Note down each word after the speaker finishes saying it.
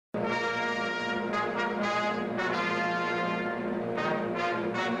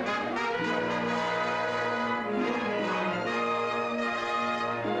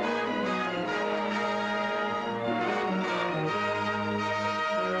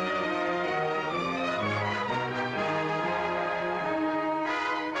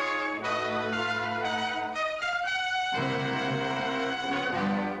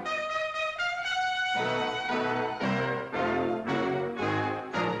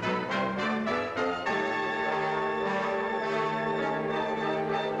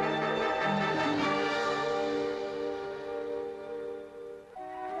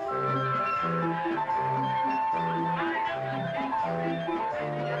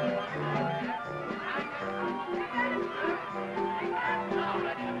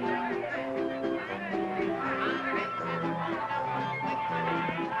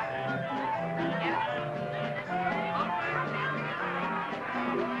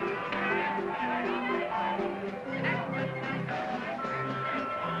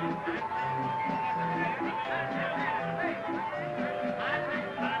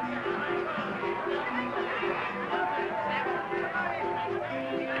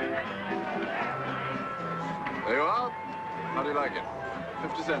you like it?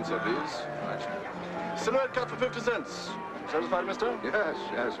 50 cents, sir, please. Right. Silhouette cut for 50 cents. Satisfied, mister? Yes,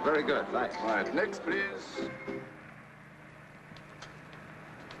 yes, very good. Thanks. Right, next, please.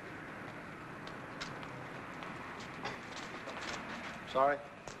 Sorry?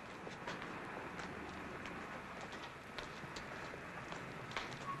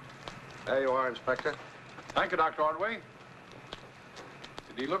 There you are, Inspector. Thank you, Dr. Ordway.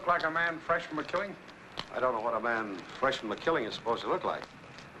 Did he look like a man fresh from a killing? I don't know what a man fresh from a killing is supposed to look like.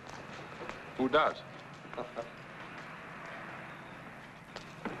 Who does?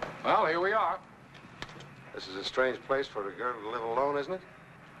 Well, here we are. This is a strange place for a girl to live alone, isn't it?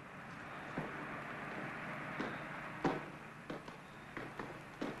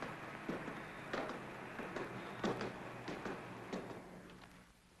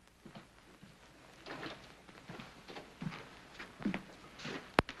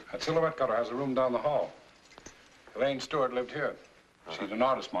 That silhouette cutter has a room down the hall. Elaine Stewart lived here. She's an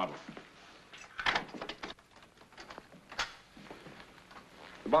artist model.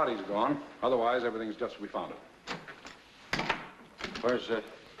 The body's gone. Otherwise, everything's just as we found it. Where's her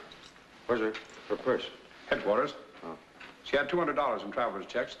purse? Headquarters. Oh. She had $200 in traveler's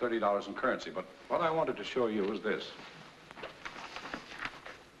checks, $30 in currency. But what I wanted to show you is this.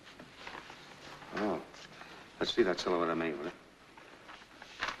 Oh. Let's see that silhouette I made, will you?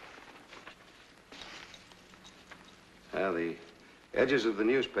 Yeah, the edges of the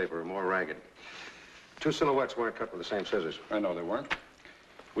newspaper are more ragged. Two silhouettes weren't cut with the same scissors. I know they weren't.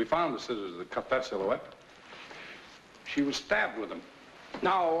 We found the scissors that cut that silhouette. She was stabbed with them.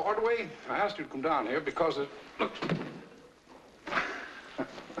 Now, Ordway, I asked you to come down here because it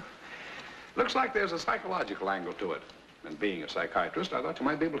looks like there's a psychological angle to it. And being a psychiatrist, I thought you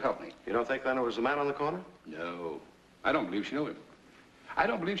might be able to help me. You don't think then it was the man on the corner? No. I don't believe she knew him. I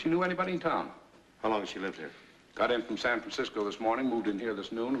don't believe she knew anybody in town. How long has she lived here? Got in from San Francisco this morning, moved in here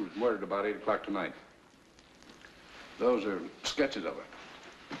this noon, and was murdered about 8 o'clock tonight. Those are sketches of her.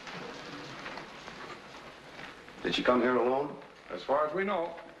 Did she come here alone? As far as we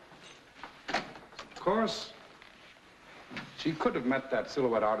know. Of course, she could have met that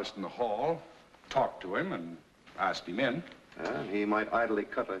silhouette artist in the hall, talked to him, and asked him in. He might idly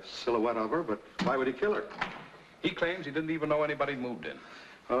cut a silhouette of her, but why would he kill her? He claims he didn't even know anybody moved in.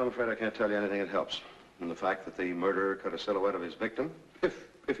 Well, I'm afraid I can't tell you anything that helps. And the fact that the murderer cut a silhouette of his victim, if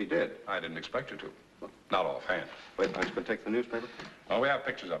he did. I didn't expect you to. Not offhand. Wait, I should take the newspaper. Oh, we have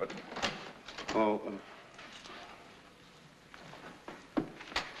pictures of it. Oh,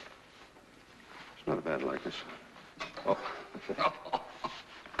 it's not a bad likeness. Oh.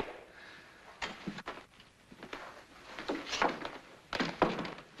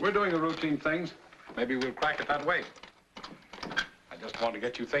 We're doing the routine things. Maybe we'll crack it that way. I just wanted to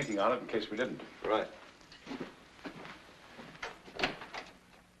get you thinking on it in case we didn't. Right.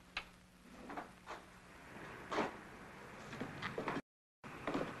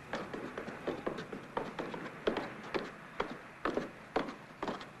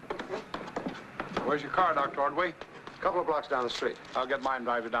 Where's your car, Dr. Ordway? A couple of blocks down the street. I'll get mine and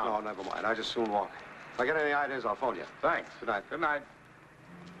drive you down. No, never mind. I just soon walk. If I get any ideas, I'll phone you. Thanks. Good night. Good night.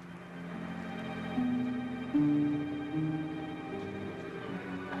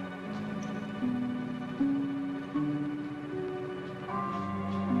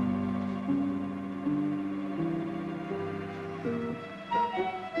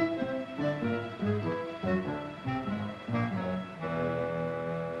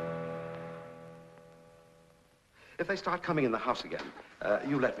 If they start coming in the house again,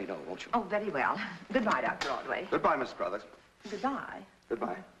 you let me know, won't you? Oh, very well. Goodbye, Dr. Ordway. Goodbye, Mrs. Brothers. Goodbye.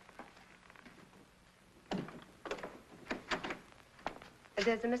 Goodbye.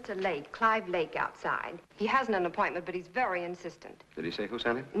 There's a Mr. Lake, Clive Lake, outside. He hasn't an appointment, but he's very insistent. Did he say who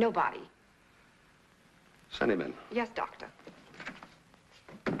sent him? Nobody. Send him in. Yes, doctor.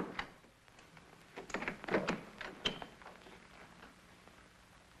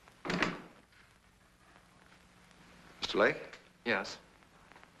 Mr. Lake? Yes.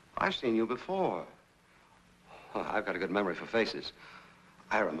 I've seen you before. Oh, I've got a good memory for faces.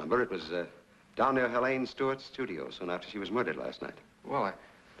 I remember it was down near Helene Stewart's studio soon after she was murdered last night. Well,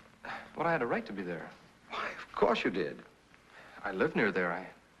 I had a right to be there. Why, of course you did. I live near there.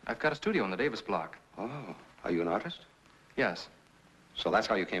 I've got a studio in the Davis block. Oh, are you an artist? Yes. So that's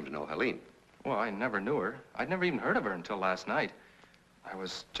how you came to know Helene. Well, I never knew her. I'd never even heard of her until last night. I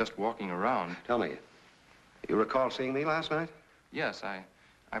was just walking around. Tell me, you recall seeing me last night? Yes,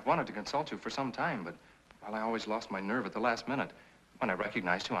 I've wanted to consult you for some time, but, well, I always lost my nerve at the last minute. When I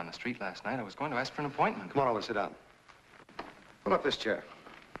recognized you on the street last night, I was going to ask for an appointment. Come on over, sit down. Pull up this chair.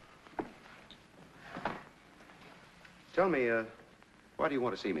 Tell me, why do you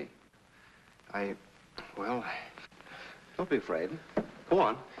want to see me? Well, Don't be afraid. Go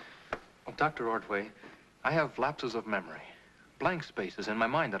on. well, Dr. Ordway, I have lapses of memory. Blank spaces in my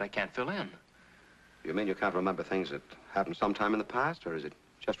mind that I can't fill in. You mean you can't remember things that happened sometime in the past, or is it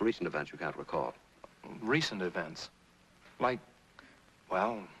just recent events you can't recall? Recent events. Like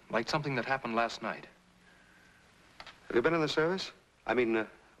something that happened last night. Have you been in the service? I mean,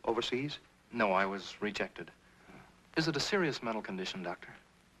 overseas? No, I was rejected. Is it a serious mental condition, Doctor?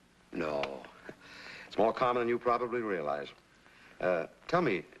 No. It's more common than you probably realize. Tell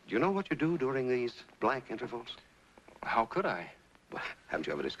me, do you know what you do during these blank intervals? How could I? Well, haven't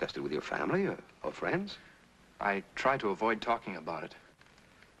you ever discussed it with your family or friends? I try to avoid talking about it.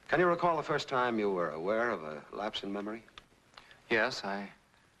 Can you recall the first time you were aware of a lapse in memory? Yes,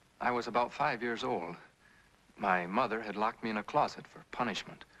 I was about 5 years old. My mother had locked me in a closet for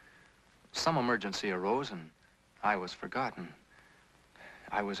punishment. Some emergency arose and I was forgotten.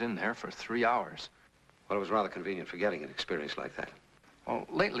 I was in there for 3 hours. Well, it was rather convenient for getting an experience like that. Well,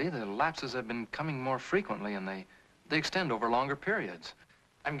 lately, the lapses have been coming more frequently, and they extend over longer periods.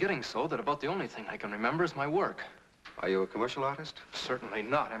 I'm getting so that about the only thing I can remember is my work. Are you a commercial artist? Certainly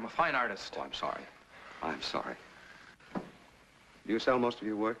not. I'm a fine artist. Oh, I'm sorry. I'm sorry. Do you sell most of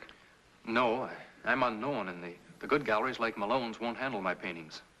your work? No, I'm unknown, and the good galleries like Malone's won't handle my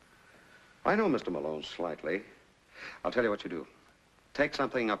paintings. I know Mr. Malone slightly. I'll tell you what you do. Take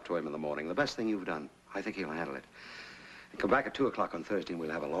something up to him in the morning, the best thing you've done. I think he'll handle it. And come back at 2 o'clock on Thursday and we'll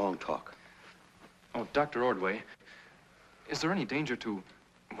have a long talk. Oh, Dr. Ordway, is there any danger to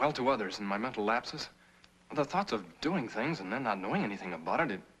others in my mental lapses? The thoughts of doing things and then not knowing anything about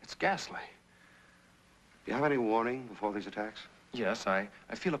it, it's ghastly. Do you have any warning before these attacks? Yes, I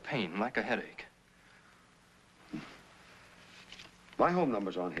feel a pain, like a headache. My home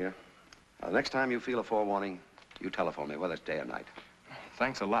number's on here. Next time you feel a forewarning, you telephone me, whether it's day or night.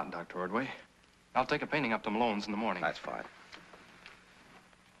 Thanks a lot, Dr. Ordway. I'll take a painting up to Malone's in the morning. That's fine.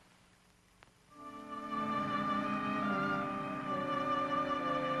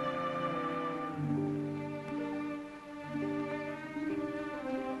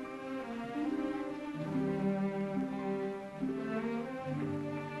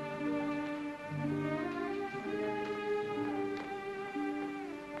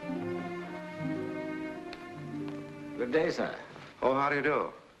 Good day, sir. Oh, how do you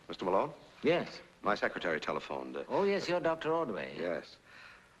do? Mr. Malone? Yes. My secretary telephoned. Oh, yes, you're Dr. Ordway. Yes.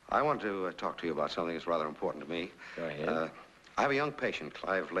 I want to talk to you about something that's rather important to me. Go ahead. I have a young patient,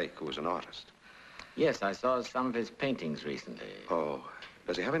 Clive Lake, who is an artist. Yes, I saw some of his paintings recently. Oh,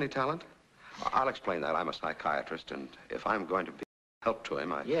 does he have any talent? I'll explain that. I'm a psychiatrist, and if I'm going to be help to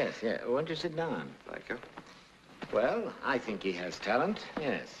him, Yes, yeah. Won't you sit down? Thank you. Well, I think he has talent,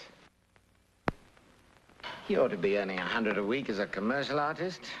 yes. He ought to be earning $100 a week as a commercial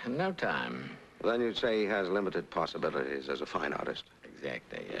artist in no time. Then you'd say he has limited possibilities as a fine artist.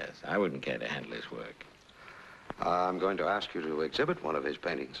 Exactly, yes. I wouldn't care to handle his work. I'm going to ask you to exhibit one of his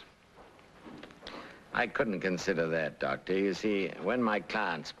paintings. I couldn't consider that, Doctor. You see, when my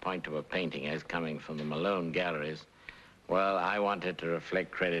clients point to a painting as coming from the Malone galleries, well, I want it to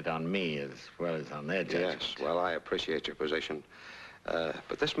reflect credit on me as well as on their judgment. Yes, well, I appreciate your position.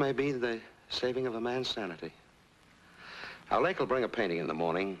 But this may be the saving of a man's sanity. Now, Lake will bring a painting in the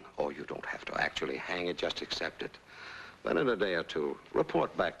morning. Oh, you don't have to actually hang it, just accept it. Then in a day or two,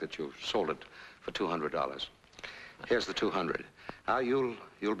 report back that you sold it for $200. Here's the $200. Now, you'll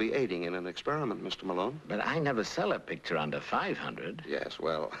be aiding in an experiment, Mr. Malone. But I never sell a picture under $500. Yes,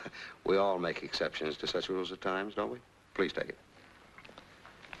 well, we all make exceptions to such rules at times, don't we? Please take it.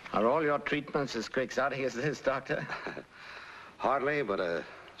 Are all your treatments as quixotic as this, Doctor? Hardly, but a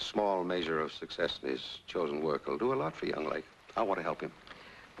small measure of success in his chosen work will do a lot for young Lake. I want to help him.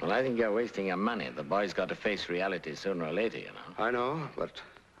 Well, I think you're wasting your money. The boy's got to face reality sooner or later, you know. I know, but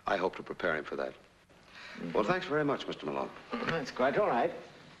I hope to prepare him for that. Well, thanks very much, Mr. Malone. That's quite all right.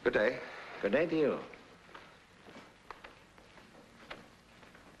 Good day. Good day to you.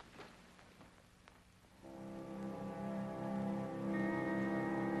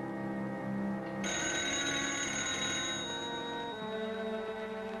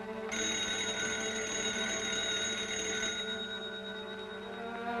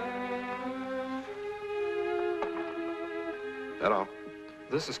 Hello.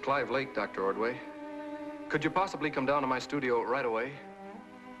 This is Clive Lake, Dr. Ordway. Could you possibly come down to my studio right away?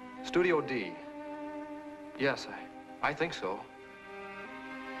 Studio D. Yes, I think so.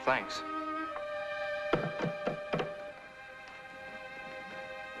 Thanks.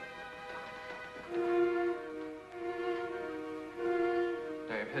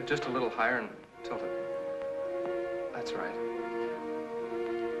 Dave, head just a little higher and tilt it. That's right.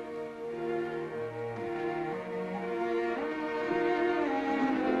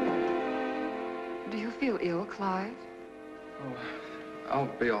 Do you feel ill, Clive? Oh, I'll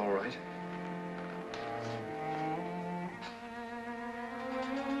be all right.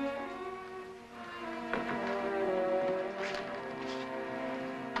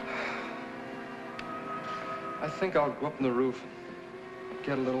 I think I'll go up on the roof and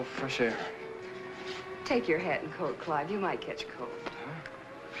get a little fresh air. Take your hat and coat, Clive. You might catch cold.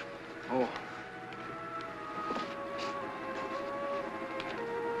 Oh.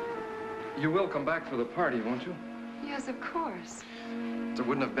 You will come back for the party, won't you? Yes, of course. There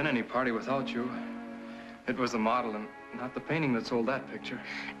wouldn't have been any party without you. It was the model and not the painting that sold that picture.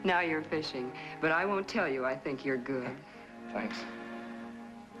 Now you're fishing, but I won't tell you I think you're good. Thanks.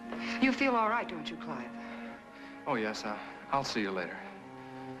 You feel all right, don't you, Clive? Oh, yes, I'll see you later.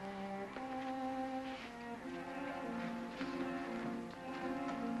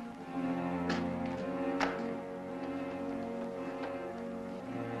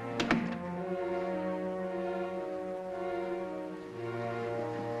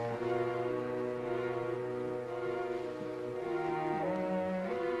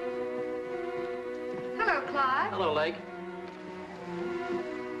 Hello, Clive. Hello, Lake.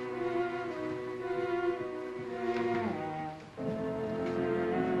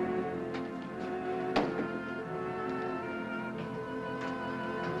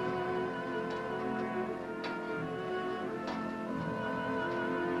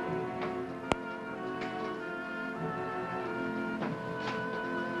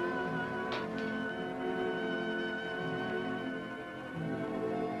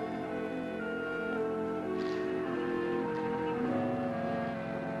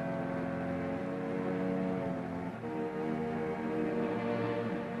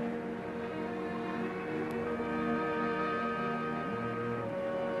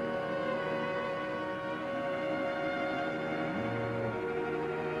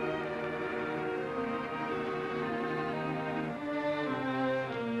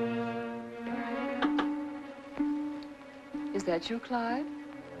 Is that you, Clive?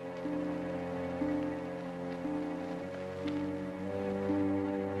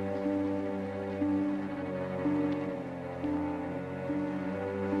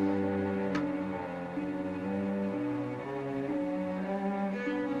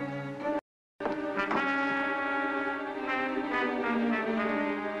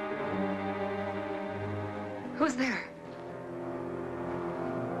 Who's there?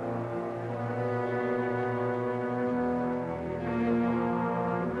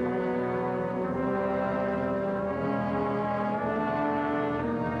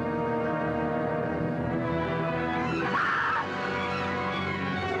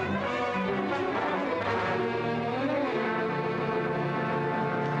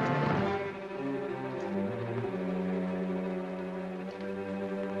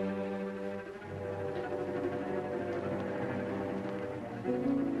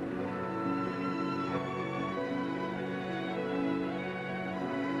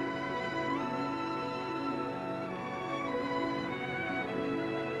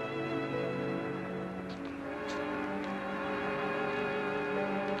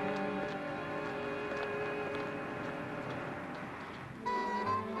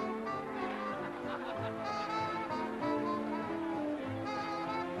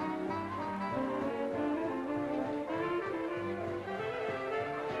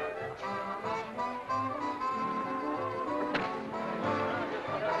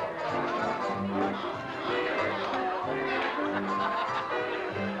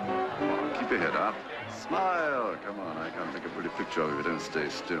 Keep your head up. Smile. Come on, I can't take a pretty picture of you if you don't stay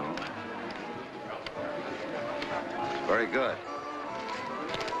still. Very good.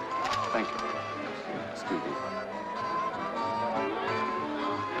 Thank you. Excuse me.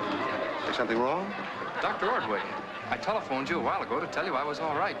 Is something wrong? Dr. Ordway, I telephoned you a while ago to tell you I was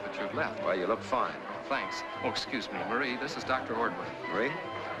all right, but you'd left. Well, you look fine. Thanks. Oh, excuse me, Marie, this is Dr. Ordway. Marie?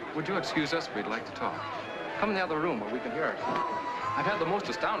 Would you excuse us? We'd like to talk. Come in the other room where we can hear it. I've had the most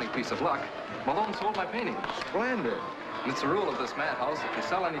astounding piece of luck. Malone sold my painting. Splendid. And it's the rule of this madhouse, if you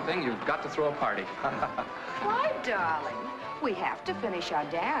sell anything, you've got to throw a party. Why, darling? We have to finish our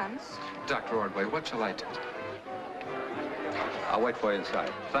dance. Dr. Ordway, what shall I do? I'll wait for you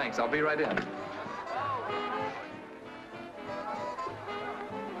inside. Thanks, I'll be right in.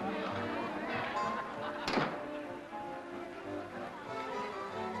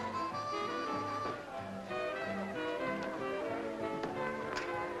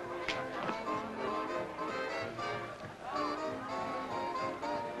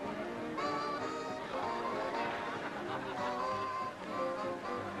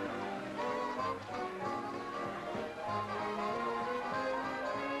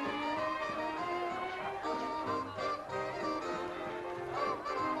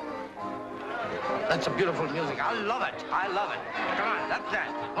 That's some beautiful music. I love it. I love it. Come on, that's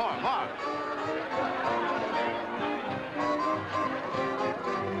that. More, more.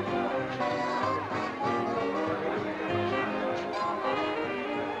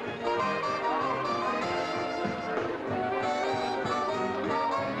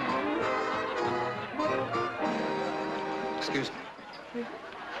 Excuse me.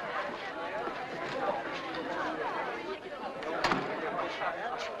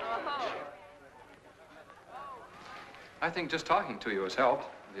 I think just talking to you has helped.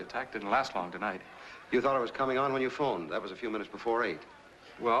 The attack didn't last long tonight. You thought I was coming on when you phoned. That was a few minutes before 8.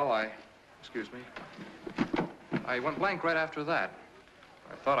 Well, excuse me. I went blank right after that.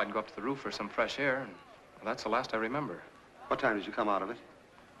 I thought I'd go up to the roof for some fresh air, and well, that's the last I remember. What time did you come out of it?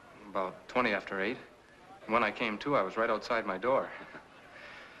 About 20 after 8. And when I came to, I was right outside my door.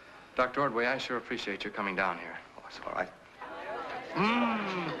 Dr. Ordway, I sure appreciate your coming down here. Oh, it's all right.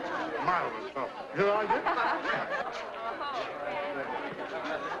 Marvelous stuff. You like it?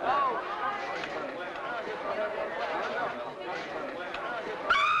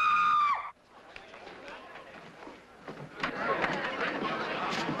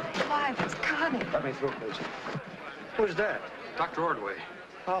 Clive, it's Connie. Let me through, please. Who's that? Dr. Ordway.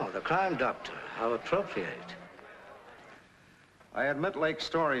 Oh, the crime doctor. How appropriate. I admit Lake's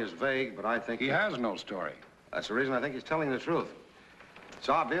story is vague, but I think... He has no story. That's the reason I think he's telling the truth. It's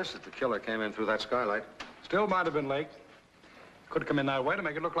obvious that the killer came in through that skylight. Still might have been Lake. Could have come in that way to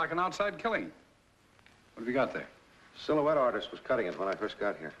make it look like an outside killing. What have you got there? Silhouette artist was cutting it when I first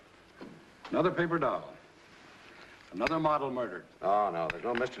got here. Another paper doll. Another model murdered. Oh, no, there's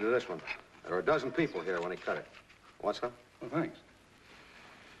no mystery to this one. There were a dozen people here when he cut it. Want some? Well, thanks.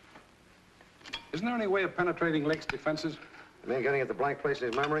 Isn't there any way of penetrating Lake's defenses? You mean getting at the blank place in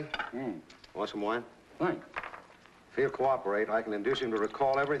his memory? Want some wine? Thanks. If he'll cooperate, I can induce him to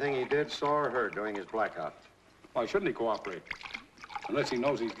recall everything he did, saw, or heard during his blackout. Why shouldn't he cooperate? Unless he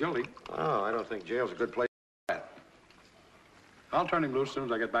knows he's guilty. Oh, I don't think jail's a good place for that. I'll turn him loose as soon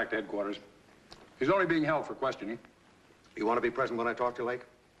as I get back to headquarters. He's only being held for questioning. You want to be present when I talk to Lake?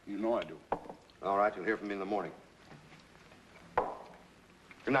 You know I do. All right, you'll hear from me in the morning.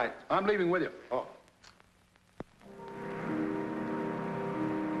 Good night. I'm leaving with you. Oh.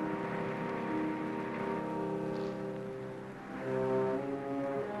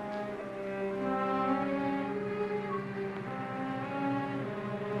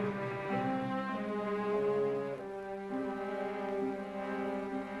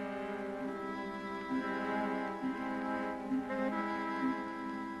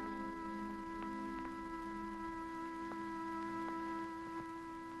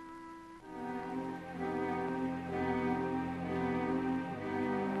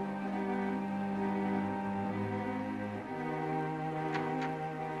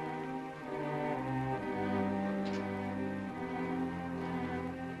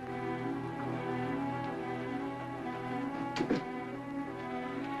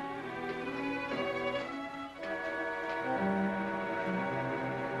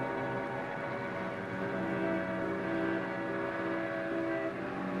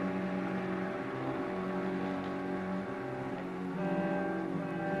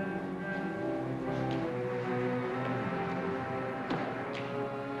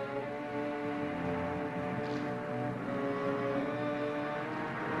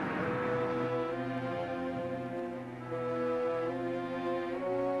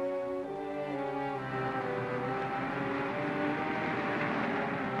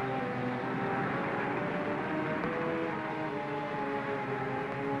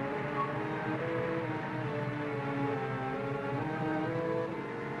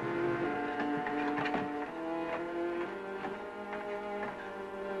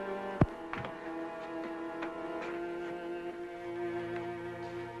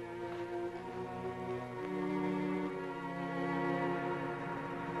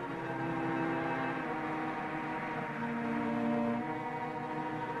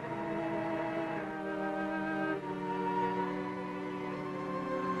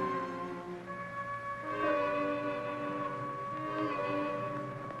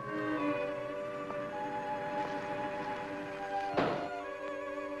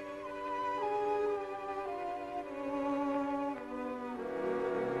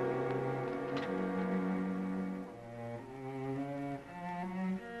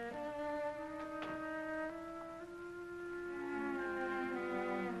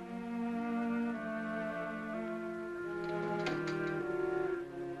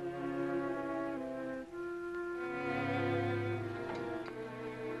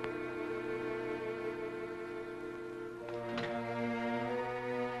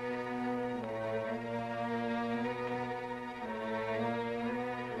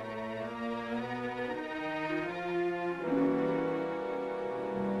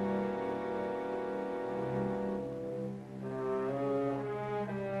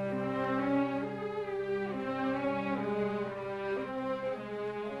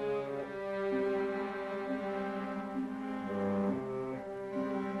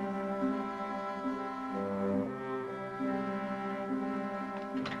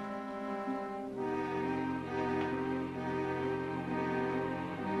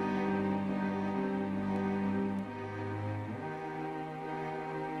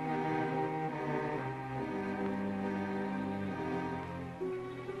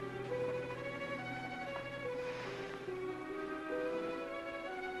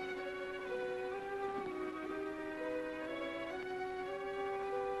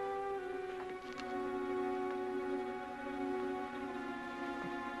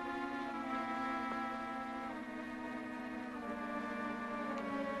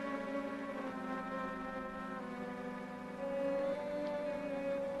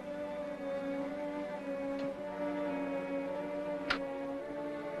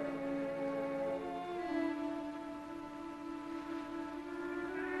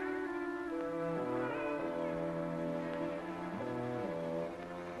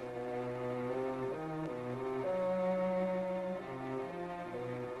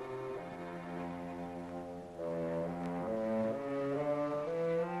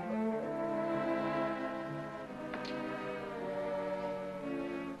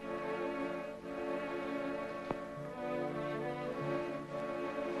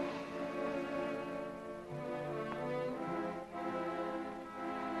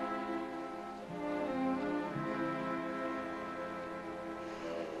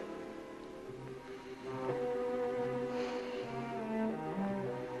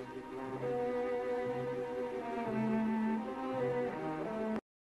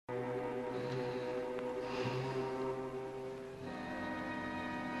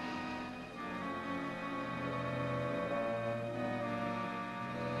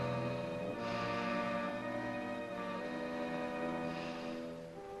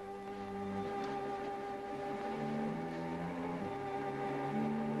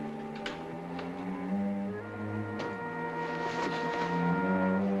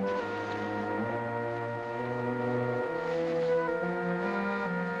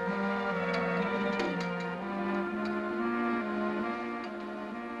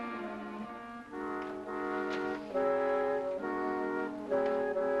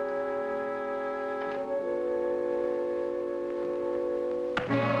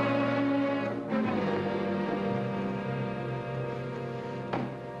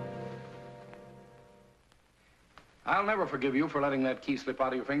 I'll never forgive you for letting that key slip out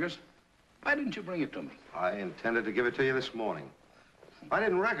of your fingers. Why didn't you bring it to me? I intended to give it to you this morning. I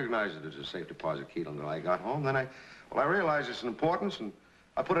didn't recognize it as a safe deposit key until I got home. Then I realized its importance, and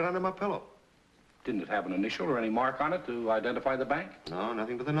I put it under my pillow. Didn't it have an initial or any mark on it to identify the bank? No,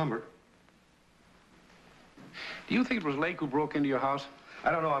 nothing but the number. Do you think it was Lake who broke into your house? I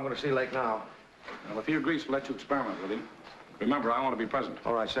don't know. I'm going to see Lake now. Well, if he agrees to let you experiment with him, remember, I want to be present.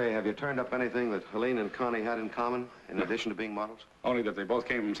 All right, say, have you turned up anything that Helene and Connie had in common, in addition to being models? Only that they both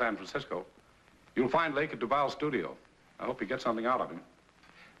came from San Francisco. You'll find Lake at Duval's studio. I hope you get something out of him.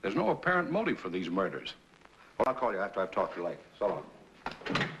 There's no apparent motive for these murders. Well, I'll call you after I've talked to Lake. So long.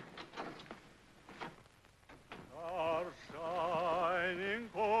 Are shining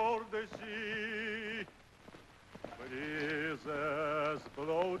o'er the sea, breezes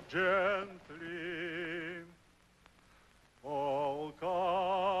blow gently, all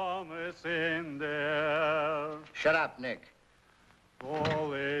calm is in there. Shut up, Nick.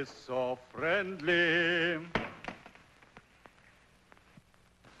 All is so friendly.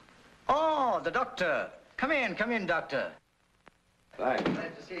 Oh, the doctor. Come in, doctor. Thanks.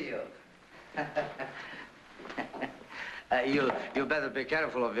 Glad to see you. You better be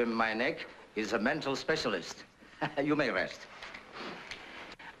careful of him, my Nick. He's a mental specialist. You may rest.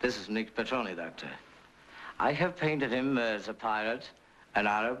 This is Nick Petroni, doctor. I have painted him as a pirate, an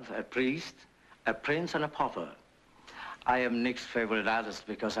Arab, a priest, a prince, and a pauper. I am Nick's favorite artist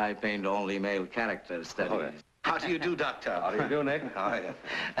because I paint only male characters, that is. How do you do, Doctor? How do you do, Nick? How are you?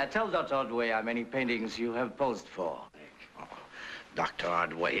 Tell Dr. Ordway how many paintings you have posed for. Oh, Dr.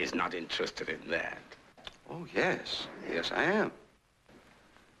 Ordway is not interested in that. Oh, yes. Yes, I am.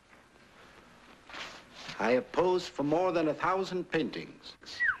 I have posed for more than 1,000 paintings.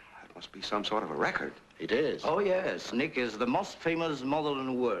 That must be some sort of a record. It is. Oh, yes. Nick is the most famous model in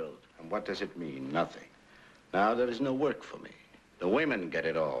the world. And what does it mean? Nothing. Now there is no work for me. The women get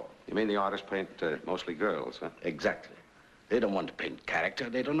it all. You mean the artists paint mostly girls, huh? Exactly. They don't want to paint character.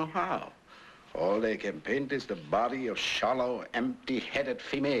 They don't know how. All they can paint is the body of shallow, empty-headed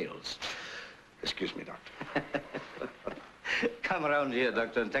females. Excuse me, Doctor. Come around here,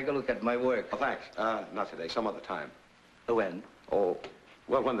 Doctor, and take a look at my work. Oh, thanks. Not today. Some other time. When? Oh,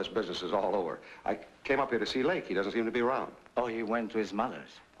 well, when this business is all over. I came up here to see Lake. He doesn't seem to be around. Oh, he went to his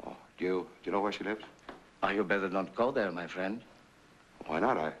mother's. Oh, do you know where she lives? Oh, you better not go there, my friend. Why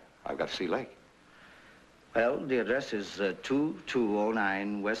not? I've got to see Lake. Well, the address is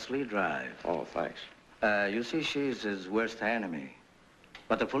 2209 Wesley Drive. Oh, thanks. You see, she's his worst enemy.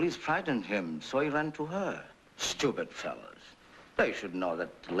 But the police frightened him, so he ran to her. Stupid fellas. They should know that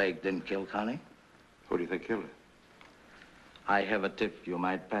Lake didn't kill Connie. Who do you think killed her? I have a tip you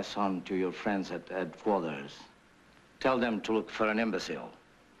might pass on to your friends at headquarters. Tell them to look for an imbecile.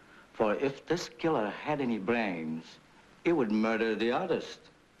 For if this killer had any brains, he would murder the artist,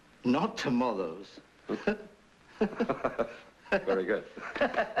 not the models. Very good.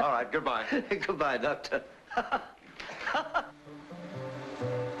 All right, goodbye. Goodbye, Doctor.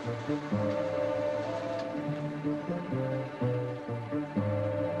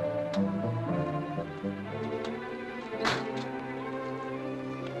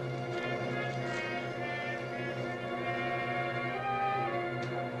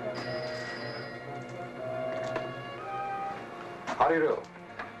 How do you do?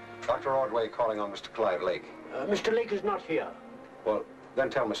 Dr. Ordway calling on Mr. Clive Lake. Mr. Lake is not here. Well, then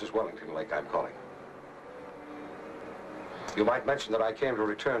tell Mrs. Wellington Lake I'm calling. You might mention that I came to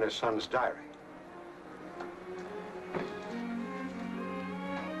return his son's diary.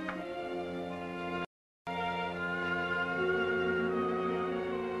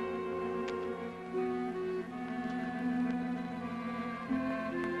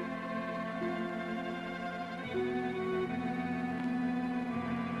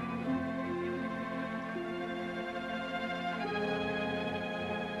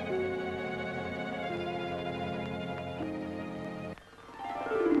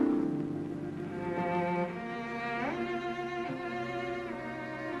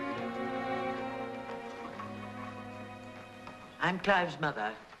 I'm Clive's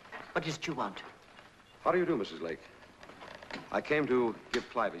mother. What is it you want? How do you do, Mrs. Lake? I came to give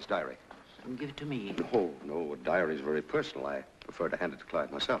Clive his diary. Give it to me. No, a diary is very personal. I prefer to hand it to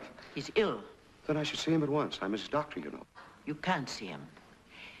Clive myself. He's ill. Then I should see him at once. I'm his doctor, you know. You can't see him.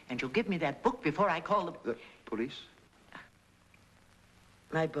 And you'll give me that book before I call the... The police?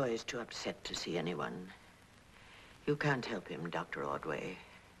 My boy is too upset to see anyone. You can't help him, Dr. Ordway.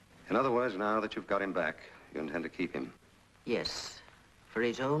 In other words, now that you've got him back, you intend to keep him. Yes, for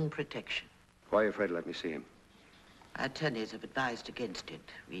his own protection. Why are you afraid to let me see him? Our attorneys have advised against it.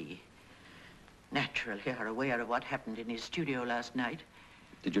 Naturally, you're aware of what happened in his studio last night.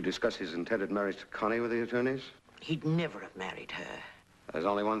 Did you discuss his intended marriage to Connie with the attorneys? He'd never have married her. There's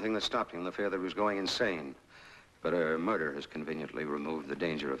only one thing that stopped him, the fear that he was going insane. But her murder has conveniently removed the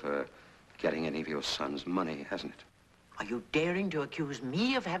danger of her getting any of your son's money, hasn't it? Are you daring to accuse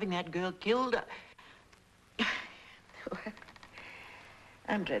me of having that girl killed?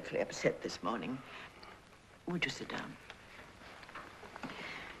 I'm dreadfully upset this morning. Would you sit down?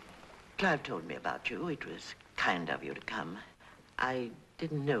 Clive told me about you. It was kind of you to come. I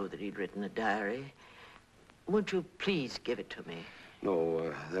didn't know that he'd written a diary. Won't you please give it to me?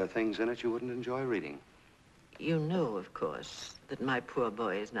 No, there are things in it you wouldn't enjoy reading. You know, of course, that my poor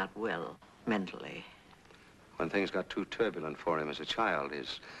boy is not well mentally. When things got too turbulent for him as a child,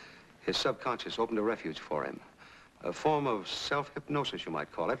 his subconscious opened a refuge for him. A form of self-hypnosis, you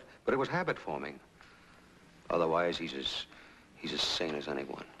might call it, but it was habit-forming. Otherwise, he's as sane as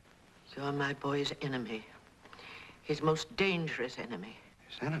anyone. You're my boy's enemy. His most dangerous enemy.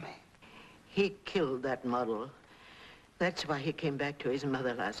 His enemy? He killed that model. That's why he came back to his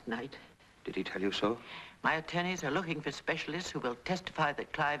mother last night. Did he tell you so? My attorneys are looking for specialists who will testify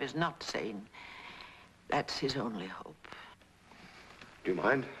that Clive is not sane. That's his only hope. Do you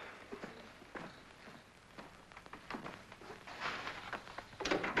mind?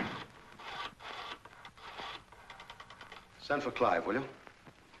 Send for Clive, will you?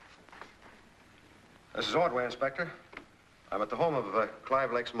 This is Ordway, Inspector. I'm at the home of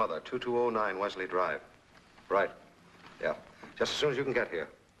Clive Lake's mother, 2209 Wesley Drive. Right. Yeah. Just as soon as you can get here.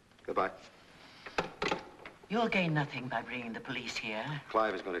 Goodbye. You'll gain nothing by bringing the police here.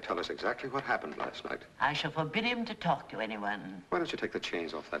 Clive is going to tell us exactly what happened last night. I shall forbid him to talk to anyone. Why don't you take the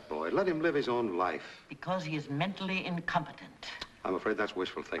chains off that boy? Let him live his own life. Because he is mentally incompetent. I'm afraid that's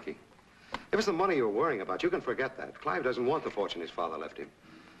wishful thinking. If it's the money you're worrying about, you can forget that. Clive doesn't want the fortune his father left him.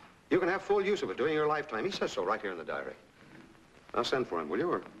 You can have full use of it during your lifetime. He says so right here in the diary. Now send for him, will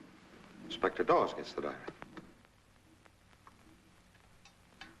you, or Inspector Dawes gets the diary.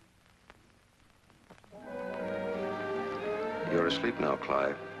 You're asleep now,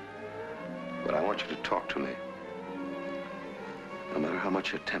 Clive. But I want you to talk to me. No matter how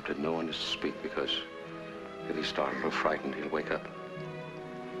much you're tempted, no one is to speak, because if he's startled or frightened, he'll wake up.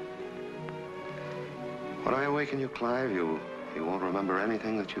 When I awaken you, Clive, you won't remember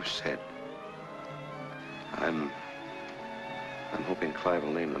anything that you've said. I'm hoping Clive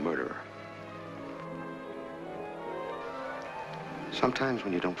will name the murderer. Sometimes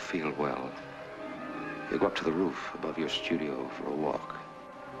when you don't feel well, you go up to the roof above your studio for a walk.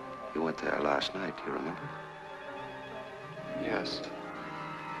 You went there last night, do you remember? Yes.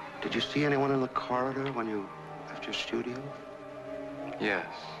 Did you see anyone in the corridor when you left your studio? Yes.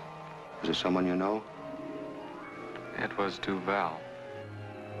 Was it someone you know? It was Duval.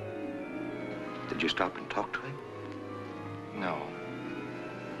 Did you stop and talk to him? No.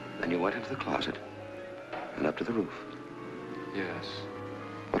 Then you went into the closet and up to the roof. Yes.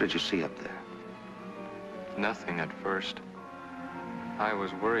 What did you see up there? Nothing at first. I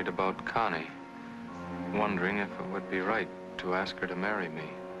was worried about Connie, wondering if it would be right to ask her to marry me.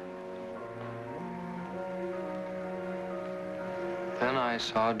 Then I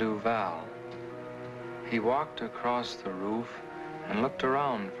saw Duval. He walked across the roof and looked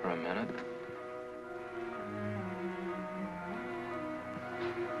around for a minute.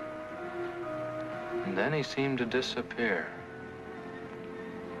 And then he seemed to disappear.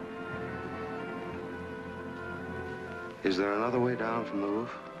 Is there another way down from the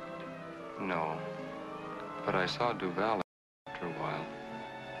roof? No. But I saw Duval after a while.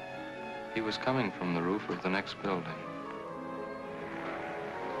 He was coming from the roof of the next building.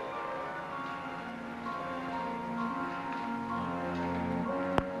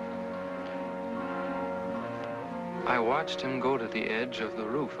 I watched him go to the edge of the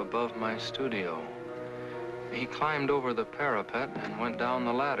roof above my studio. He climbed over the parapet and went down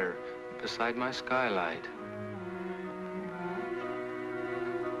the ladder beside my skylight.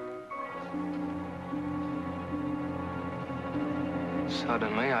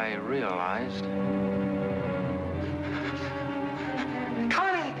 Suddenly, I realized...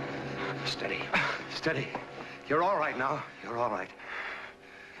 Connie! Steady. Steady. You're all right now. You're all right.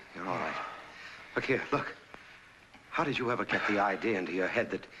 You're all right. Look here, look. How did you ever get the idea into your head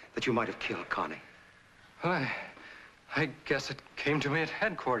that you might have killed Connie? Well, I guess it came to me at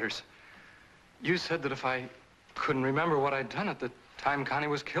headquarters. You said that if I couldn't remember what I'd done at the time Connie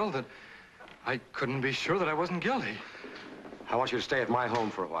was killed, that I couldn't be sure that I wasn't guilty. I want you to stay at my home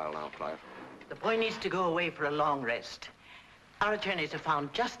for a while now, Clive. The boy needs to go away for a long rest. Our attorneys have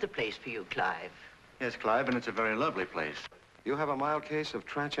found just the place for you, Clive. Yes, Clive, and it's a very lovely place. You have a mild case of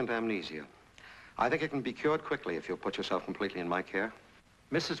transient amnesia. I think it can be cured quickly if you'll put yourself completely in my care.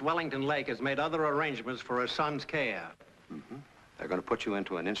 Mrs. Wellington Lake has made other arrangements for her son's care. Mm-hmm. They're going to put you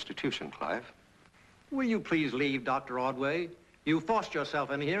into an institution, Clive. Will you please leave, Dr. Ordway? You forced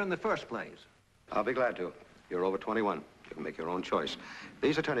yourself in here in the first place. I'll be glad to. You're over 21. You can make your own choice.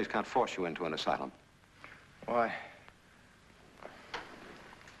 These attorneys can't force you into an asylum. Why?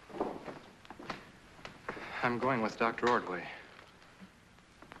 I'm going with Dr. Ordway.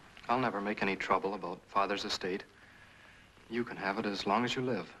 I'll never make any trouble about Father's estate. You can have it as long as you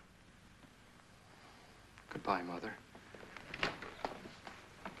live. Goodbye, Mother.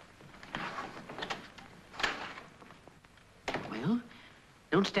 Well,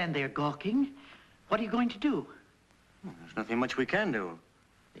 don't stand there gawking. What are you going to do? There's nothing much we can do.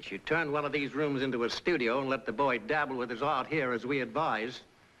 If you turn one of these rooms into a studio and let the boy dabble with his art here as we advise,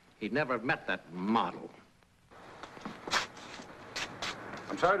 he'd never have met that model.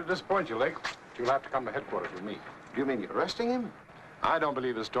 I'm sorry to disappoint you, Lake. You'll have to come to headquarters with me. You mean you're arresting him? I don't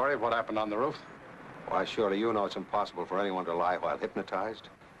believe the story of what happened on the roof. Why, surely you know it's impossible for anyone to lie while hypnotized.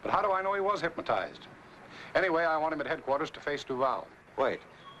 But how do I know he was hypnotized? Anyway, I want him at headquarters to face Duval. Wait.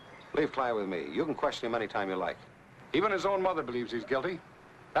 Leave Clive with me. You can question him any time you like. Even his own mother believes he's guilty.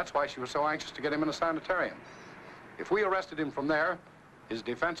 That's why she was so anxious to get him in a sanitarium. If we arrested him from there, his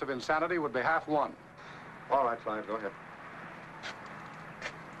defense of insanity would be half won. All right, Clive, go ahead.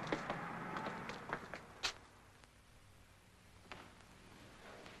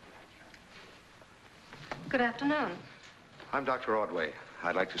 Good afternoon. I'm Dr. Ordway.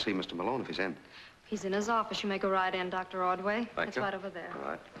 I'd like to see Mr. Malone if he's in. He's in his office. You may go right in, Dr. Ordway. Thank It's you. right over there. All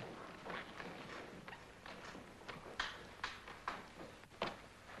right.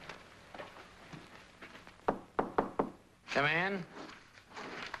 Come in.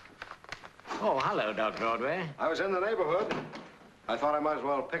 Oh, hello, Dr. Ordway. I was in the neighborhood. I thought I might as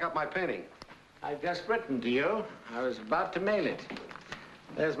well pick up my painting. I've just written to you. I was about to mail it.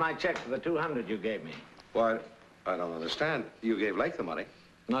 There's my check for the 200 you gave me. Why, I don't understand. You gave Lake the money.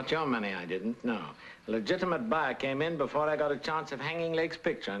 Not your money, I didn't, no. A legitimate buyer came in before I got a chance of hanging Lake's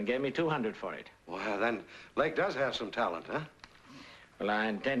picture and gave me 200 for it. Well, then Lake does have some talent, huh? Well, I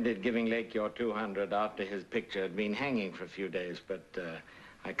intended giving Lake your 200 after his picture had been hanging for a few days, but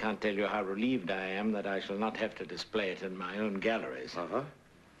I can't tell you how relieved I am that I shall not have to display it in my own galleries. Uh-huh.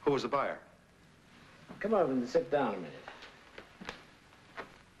 Who was the buyer? Come over and sit down a minute.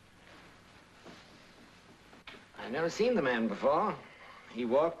 I've never seen the man before. He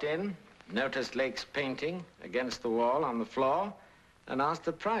walked in, noticed Lake's painting against the wall on the floor, and asked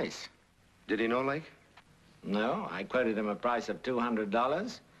the price. Did he know Lake? No, I quoted him a price of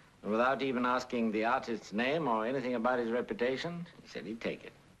 $200, and without even asking the artist's name or anything about his reputation, he said he'd take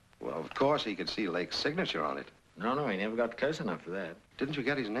it. Well, of course he could see Lake's signature on it. No, he never got close enough for that. Didn't you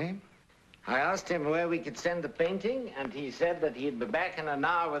get his name? I asked him where we could send the painting, and he said that he'd be back in an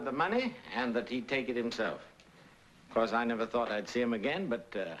hour with the money, and that he'd take it himself. Of course, I never thought I'd see him again,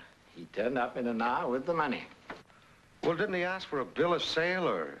 but he turned up in an hour with the money. Well, didn't he ask for a bill of sale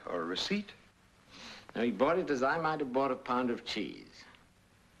or a receipt? No, he bought it as I might have bought a pound of cheese.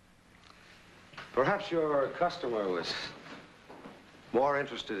 Perhaps your customer was more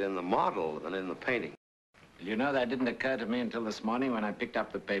interested in the model than in the painting. You know, that didn't occur to me until this morning when I picked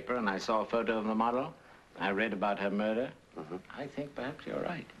up the paper and I saw a photo of the model. I read about her murder. Mm-hmm. I think perhaps you're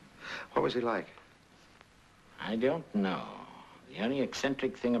right. What was he like? I don't know. The only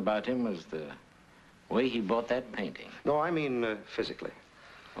eccentric thing about him was the way he bought that painting. No, I mean physically.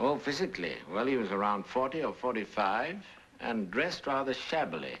 Oh, physically? Well, he was around 40 or 45 and dressed rather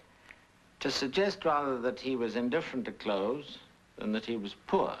shabbily. To suggest rather that he was indifferent to clothes than that he was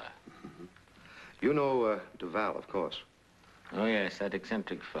poor. Mm-hmm. You know Duval, of course. Oh, yes, that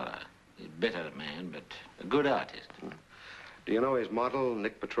eccentric fella. He's a bitter man, but a good artist. Mm. Do you know his model,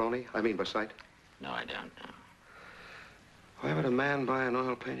 Nick Petroni? I mean by sight? No, I don't know. Why would a man buy an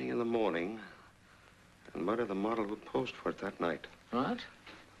oil painting in the morning and murder the model who posed for it that night? What?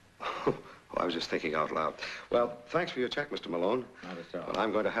 Oh, I was just thinking out loud. Well, thanks for your check, Mr. Malone. Not at all. But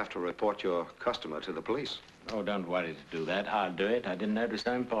I'm going to have to report your customer to the police. Oh, don't worry to do that. I'll do it. I didn't know it was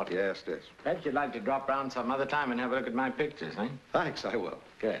so important. Yes, it is. Perhaps you'd like to drop round some other time and have a look at my pictures, eh? Thanks, I will.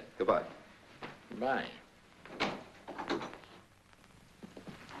 Good. Goodbye. Bye.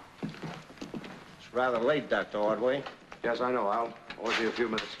 It's rather late, Dr. Ordway. Yes, I know. I'll only be a few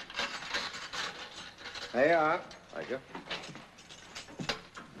minutes. There you are. Thank you.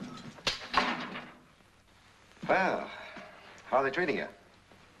 Well, how are they treating you?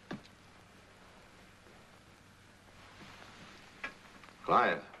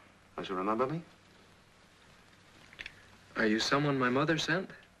 Clive, don't you remember me? Are you someone my mother sent?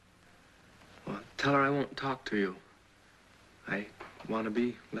 What? Tell her I won't talk to you. I want to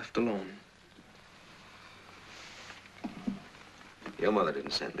be left alone. Your mother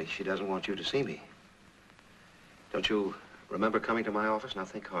didn't send me. She doesn't want you to see me. Don't you remember coming to my office? Now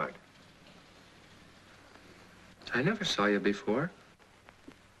think hard. I never saw you before.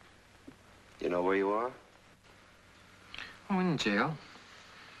 You know where you are? Oh, in jail.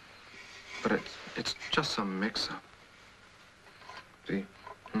 But it's just some mix-up. The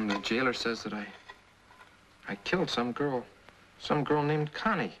jailer says that I killed some girl named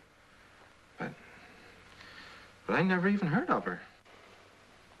Connie. But I never even heard of her.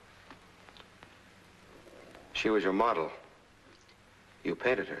 She was your model. You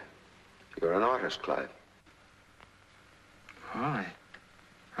painted her. You're an artist, Clive. Oh, I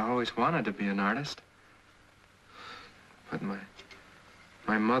always wanted to be an artist. But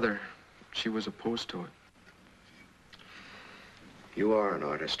my mother, she was opposed to it. You are an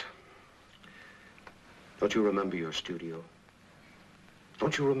artist. Don't you remember your studio?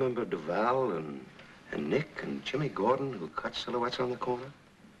 Don't you remember Duval and Nick and Jimmy Gordon who cut silhouettes on the corner?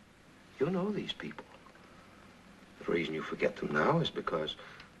 You know these people. The reason you forget them now is because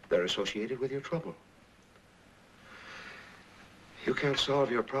they're associated with your trouble. You can't solve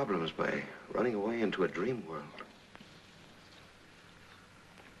your problems by running away into a dream world.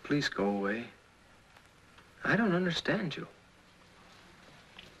 Please go away. I don't understand you.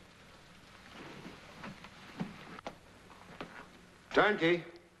 Turnkey.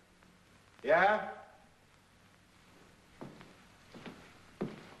 Yeah?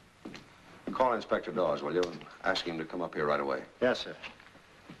 Call Inspector Dawes, will you, and ask him to come up here right away. Yes, sir.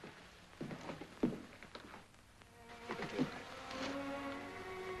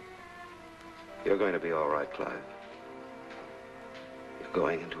 You're going to be all right, Clive. You're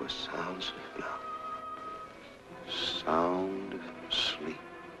going into a sound sleep now. Sound sleep.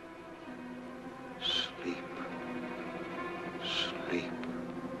 Sleep. Sleep.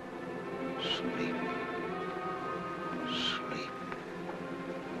 Sleep. Sleep.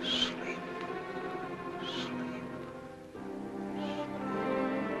 Sleep. Sleep.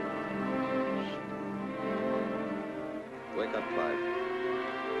 Wake up, Clive.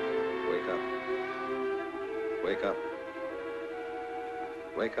 Wake up. Wake up.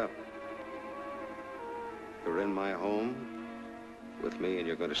 Wake up. You're in my home with me, and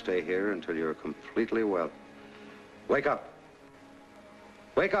you're going to stay here until you're completely well. Wake up.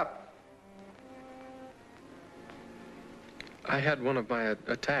 Wake up. I had one of my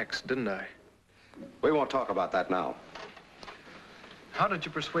attacks, didn't I? We won't talk about that now. How did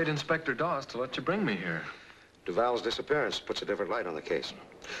you persuade Inspector Dawes to let you bring me here? Duval's disappearance puts a different light on the case.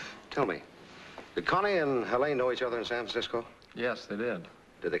 Tell me, did Connie and Helene know each other in San Francisco? Yes, they did.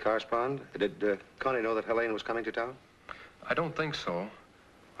 Did they correspond? Did Connie know that Helene was coming to town? I don't think so.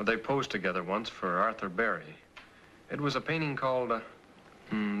 Well, they posed together once for Arthur Berry. It was a painting called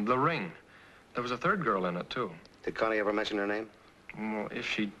The Ring. There was a third girl in it, too. Did Connie ever mention her name? Well, if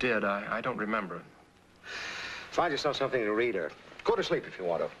she did, I don't remember it. Find yourself something to read or go to sleep if you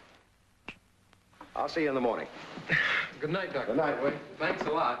want to. I'll see you in the morning. Good night, Dr. Good night. Broadway. Thanks a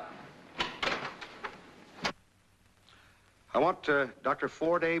lot. I want Dr.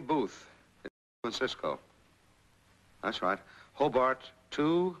 Ford A. Booth in San Francisco. That's right. Hobart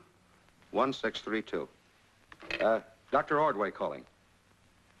 21632. Dr. Ordway calling.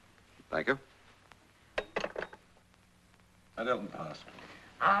 Thank you. I don't pass.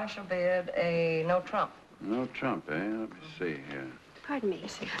 I shall bid a no trump. No trump, eh? Let me see here. Pardon me.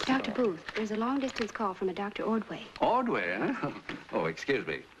 Dr. Booth, there's a long-distance call from a Dr. Ordway. Ordway, eh? Oh, excuse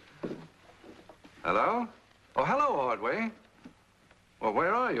me. Hello? Oh, hello, Ordway. Well,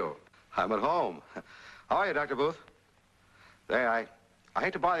 where are you? I'm at home. How are you, Dr. Booth? Say, I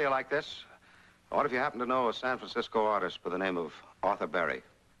hate to bother you like this. What if you happen to know a San Francisco artist by the name of Arthur Berry?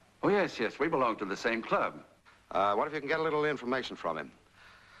 Oh, yes, we belong to the same club. What if you can get a little information from him?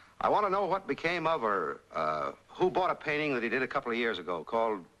 I want to know what became of her, who bought a painting that he did a couple of years ago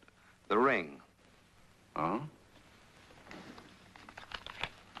called The Ring. Oh?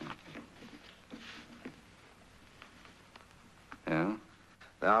 Yeah?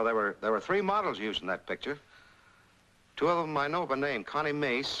 Now, there were 3 models used in that picture. 2 of them I know by name, Connie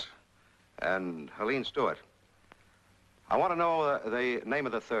Mace and Helene Stewart. I want to know the name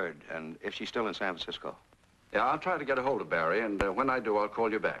of the third and if she's still in San Francisco. Yeah, I'll try to get a hold of Barry, and when I do, I'll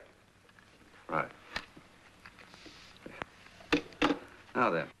call you back. Right. Now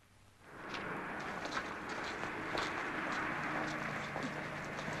then.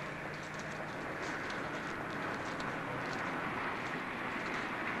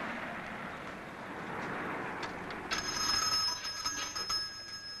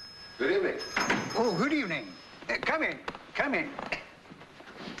 Good evening. Oh, good evening. Come in. Come in.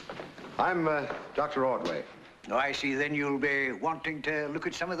 I'm Dr. Ordway. Oh, I see. Then you'll be wanting to look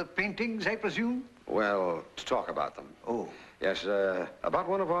at some of the paintings, I presume? Well, to talk about them. Oh. Yes, about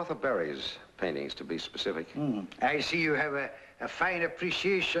one of Arthur Berry's paintings, to be specific. I see you have a fine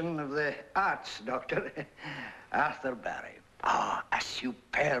appreciation of the arts, Doctor. Arthur Berry. Ah, a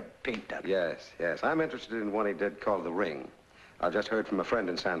superb painter. Yes, yes. I'm interested in one he did called The Ring. I just heard from a friend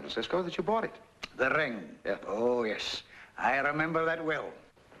in San Francisco that you bought it. The Ring? Yeah. Oh, yes. I remember that well.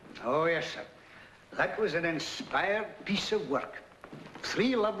 Oh, yes, sir. That was an inspired piece of work.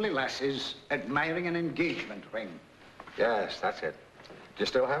 3 lovely lasses admiring an engagement ring. Yes, that's it. Do you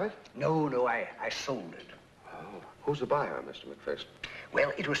still have it? No, I sold it. Oh, who's the buyer, Mr. McPherson?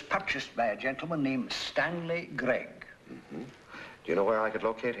 Well, it was purchased by a gentleman named Stanley Gregg. Mm-hmm. Do you know where I could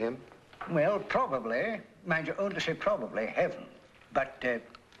locate him? Well, probably. Mind you, only say probably, heaven. But,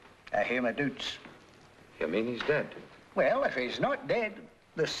 I hear my doubts. You mean he's dead? Well, if he's not dead,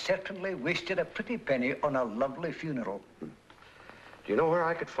 they certainly wasted a pretty penny on a lovely funeral. Do you know where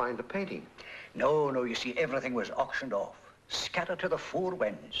I could find the painting? No, you see, everything was auctioned off. Scattered to the 4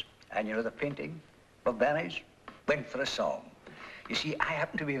 winds. And you know the painting of Berry's went for a song. You see, I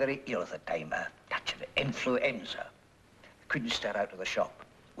happened to be very ill at the time, a touch of influenza. Couldn't stir out of the shop.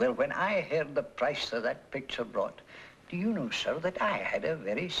 Well, when I heard the price that picture brought, do you know, sir, that I had a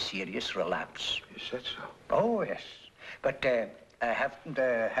very serious relapse? You said so? Oh, yes. But, I happen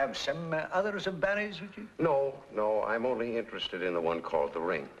to have some others of Berry's, would you? No, I'm only interested in the one called The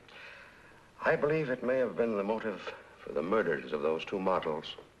Ring. I believe it may have been the motive for the murders of those 2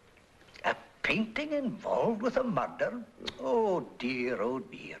 models. A painting involved with a murder? Oh, dear.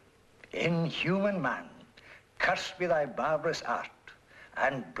 Inhuman man, cursed be thy barbarous art,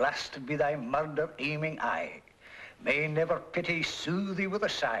 and blasted be thy murder-aiming eye. May never pity soothe thee with a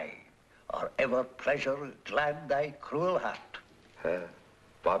sigh, or ever pleasure glad thy cruel heart.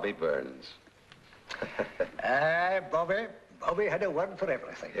 Bobby Burns. Aye, Bobby had a word for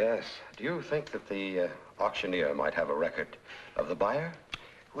everything. Yes. Do you think that the auctioneer might have a record of the buyer?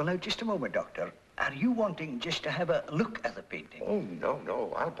 Well, now, just a moment, Doctor. Are you wanting just to have a look at the painting? Oh,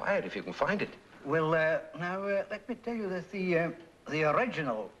 no. I'll buy it if you can find it. Well, now, let me tell you that the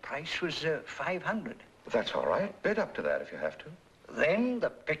original price was 500. That's all right. Bid up to that if you have to. Then the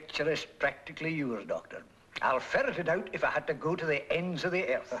picture is practically yours, Doctor. I'll ferret it out if I had to go to the ends of the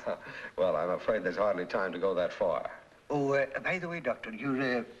earth. Well, I'm afraid there's hardly time to go that far. Oh, by the way, Doctor,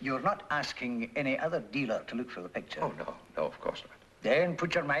 you're not asking any other dealer to look for the picture? Oh, no, of course not. Then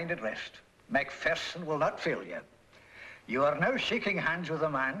put your mind at rest. McPherson will not fail you. You are now shaking hands with a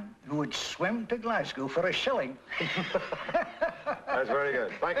man who would swim to Glasgow for a shilling. That's very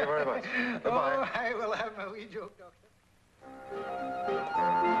good. Thank you very much. Goodbye. Oh, I will have my wee joke, Doctor.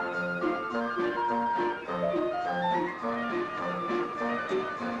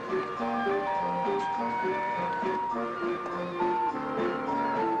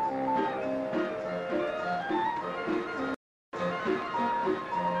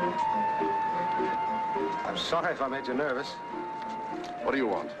 I'm sorry if I made you nervous. What do you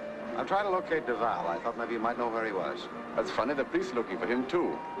want? I'm trying to locate Duval. I thought maybe you might know where he was. That's funny. The police are looking for him,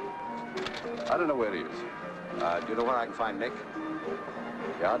 too. I don't know where he is. Do you know where I can find Nick?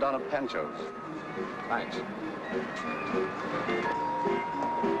 Yeah, down at Pancho's. Thanks.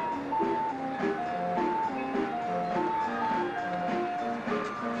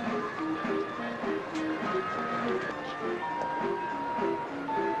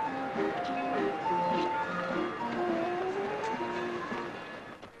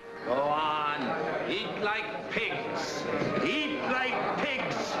 Go on. Eat like pigs. Eat like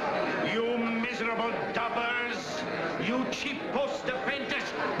pigs. You miserable dubbers. You cheap poster painters.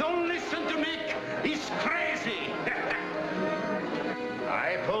 Don't listen to Nick. He's crazy.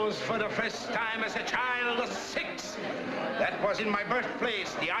 I posed for the first time as a child of 6. That was in my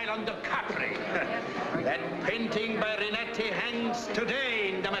birthplace, the island of Capri. That painting by Rinetti hangs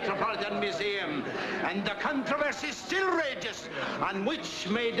today in the Metropolitan Museum, and the controversy still rages on which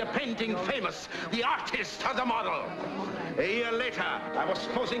made the painting famous, the artist or the model. A year later, I was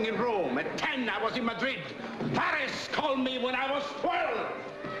posing in Rome. At 10, I was in Madrid. Paris called me when I was 12.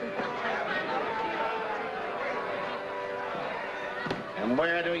 And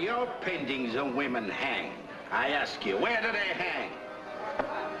where do your paintings of women hang? I ask you, where do they hang?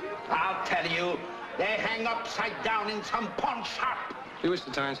 I'll tell you, they hang upside down in some pawn shop. You wish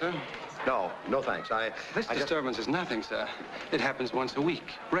to dine, sir? No, thanks. This disturbance is nothing, sir. It happens once a week,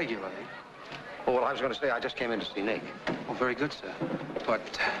 regularly. Oh, well, I was going to say, I just came in to see Nick. Oh, very good, sir. But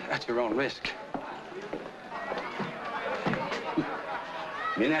at your own risk.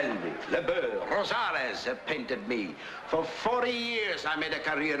 Minelli, Lebeur, Rosales have painted me. For 40 years, I made a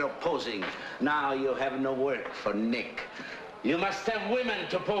career of posing. Now you have no work for Nick. You must have women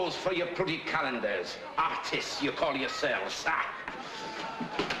to pose for your pretty calendars. Artists, you call yourselves. Ah.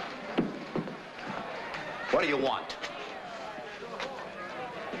 What do you want?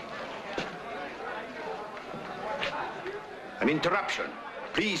 An interruption.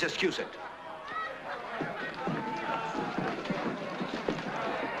 Please excuse it.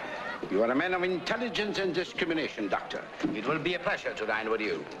 You are a man of intelligence and discrimination, Doctor. It will be a pleasure to dine with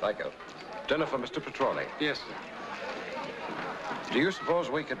you. Thank you. Dinner for Mr. Petroni. Yes, sir. Do you suppose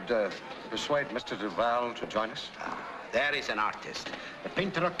we could persuade Mr. Duval to join us? There is an artist, a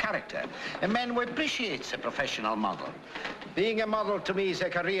painter of character, a man who appreciates a professional model. Being a model to me is a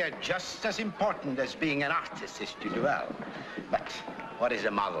career just as important as being an artist is to Duval. But what is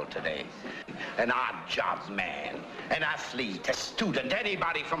a model today? An odd jobs man, an athlete, a student,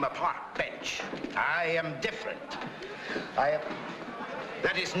 anybody from a park bench. I am different.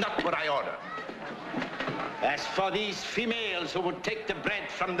 That is not what I order. As for these females who would take the bread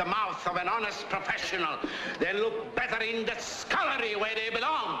from the mouth of an honest professional, they look better in the scullery where they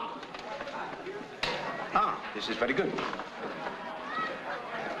belong. Ah, this is very good.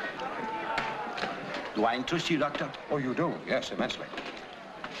 Do I interest you, Doctor? Oh, you do? Yes, immensely.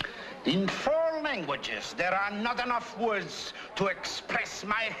 In 4 languages, there are not enough words to express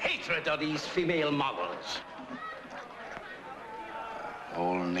my hatred of these female models.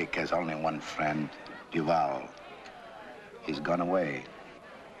 Old Nick has only one friend, Duval. He's gone away.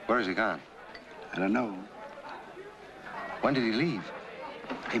 Where has he gone? I don't know. When did he leave?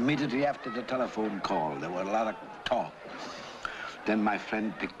 Immediately after the telephone call. There were a lot of talk. Then my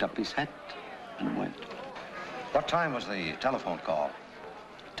friend picked up his hat and went. What time was the telephone call?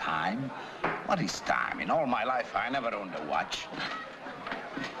 Time? What is time? In all my life, I never owned a watch.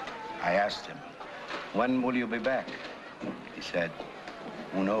 I asked him, when will you be back? He said,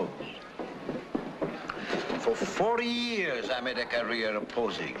 who knows? For 40 years, I made a career of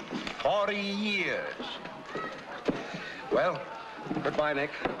posing. 40 years. Well, goodbye,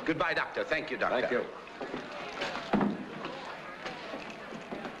 Nick. Goodbye, Doctor. Thank you, Doctor. Thank you.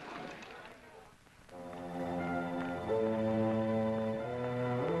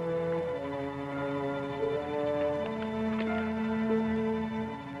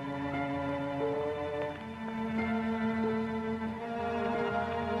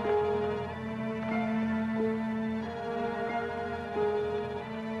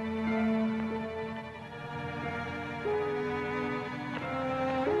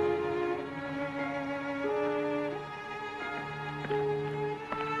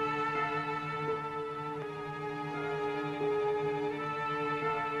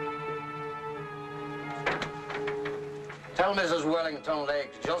 Tell Mrs. Wellington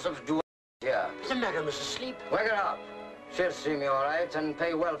Lake, Joseph Duval here. The madam is asleep. Wake her up. She'll see me all right and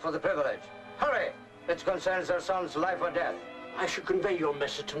pay well for the privilege. Hurry! It concerns her son's life or death. I shall convey your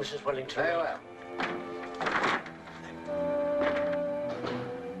message to Mrs. Wellington. Very well.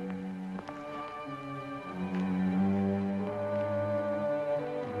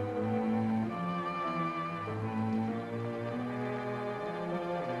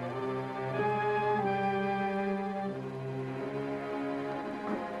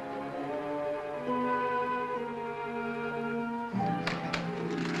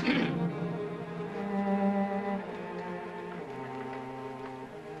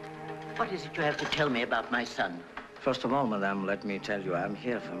 What is it you have to tell me about my son? First of all, madame, let me tell you, I'm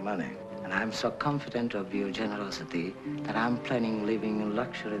here for money. And I'm so confident of your generosity that I'm planning living in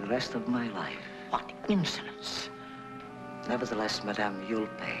luxury the rest of my life. What insolence. Nevertheless, madame, you'll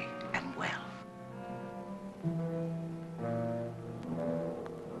pay, and well.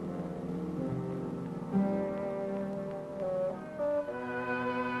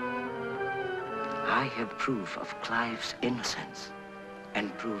 I have proof of Clive's innocence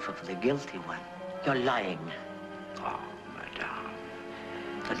and proof of the guilty one. You're lying. Oh, madame.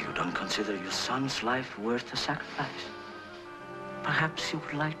 Then you don't consider your son's life worth a sacrifice. Perhaps you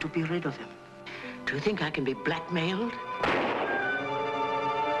would like to be rid of him. Do you think I can be blackmailed?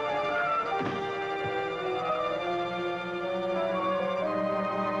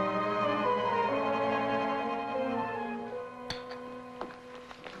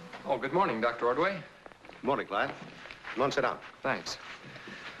 Oh, good morning, Dr. Ordway. Good morning, Clyde. Come on, sit down. Thanks.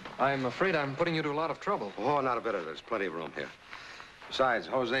 I'm afraid I'm putting you to a lot of trouble. Oh, not a bit of it. There's plenty of room here. Besides,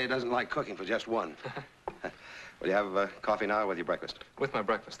 Jose doesn't like cooking for just one. Will you have coffee now with your breakfast? With my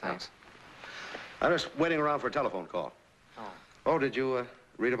breakfast, thanks. I'm just waiting around for a telephone call. Oh. Oh, did you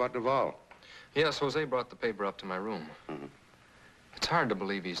read about Duval? Yes, Jose brought the paper up to my room. Mm-hmm. It's hard to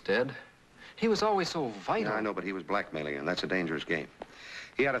believe he's dead. He was always so vital. Yeah, I know, but he was blackmailing, and that's a dangerous game.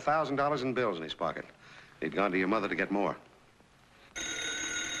 He had $1,000 in bills in his pocket. He'd gone to your mother to get more.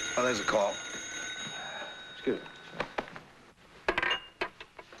 Oh, there's a call. Excuse me.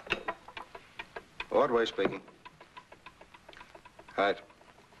 Ordway speaking. Right.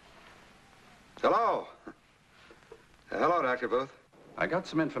 Hello. Hello, Dr. Booth. I got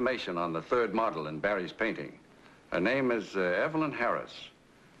some information on the third model in Barry's painting. Her name is Evelyn Harris,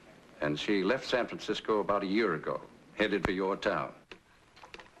 and she left San Francisco about a year ago, headed for your town.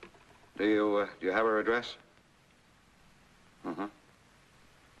 Do you have her address? Mm-hmm.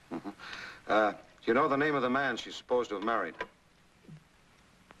 Mm-hmm. Do you know the name of the man she's supposed to have married?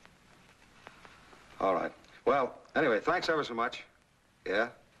 All right. Well, anyway, thanks ever so much. Yeah,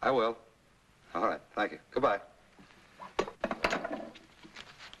 I will. All right, thank you. Goodbye.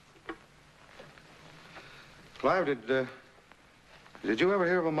 Clive, did you ever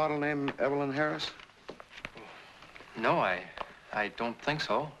hear of a model named Evelyn Harris? No, I don't think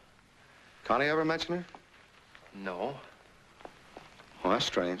so. Connie ever mention her? No. Well, that's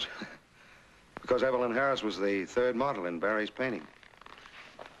strange. Because Evelyn Harris was the third model in Barry's painting.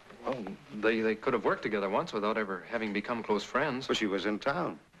 Well, they could have worked together once without ever having become close friends. Well, she was in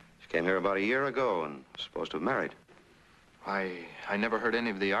town. She came here about a year ago and was supposed to have married. I never heard any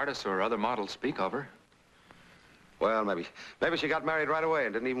of the artists or other models speak of her. Well, maybe she got married right away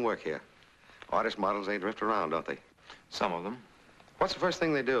and didn't even work here. Artist models, they drift around, don't they? Some of them. What's the first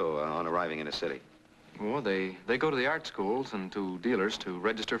thing they do on arriving in a city? Well, they go to the art schools and to dealers to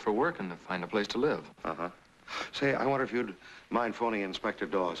register for work and to find a place to live. Uh-huh. Say, I wonder if you'd mind phoning Inspector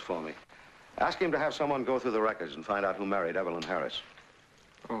Dawes for me. Ask him to have someone go through the records and find out who married Evelyn Harris.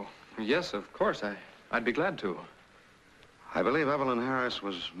 Oh, yes, of course. I'd be glad to. I believe Evelyn Harris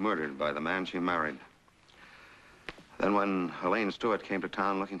was murdered by the man she married. Then when Elaine Stewart came to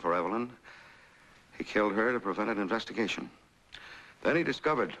town looking for Evelyn, he killed her to prevent an investigation. Then he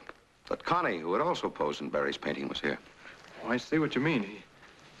discovered that Connie, who had also posed in Barry's painting, was here. Oh, I see what you mean.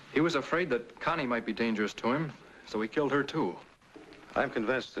 He was afraid that Connie might be dangerous to him, so he killed her, too. I'm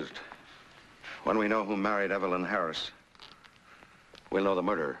convinced that when we know who married Evelyn Harris, we'll know the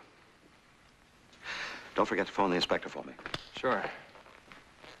murderer. Don't forget to phone the inspector for me. Sure.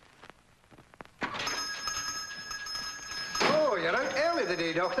 Oh, you're out early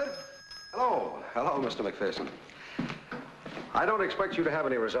today, Doctor. Hello, Mr. McPherson. I don't expect you to have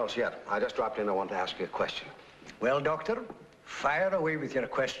any results yet. I just dropped in. I want to ask you a question. Well, Doctor, fire away with your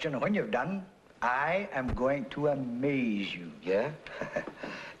question. When you've done, I am going to amaze you. Yeah?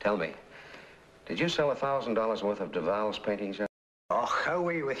 Tell me, did you sell $1,000 worth of Duval's paintings yet? Oh,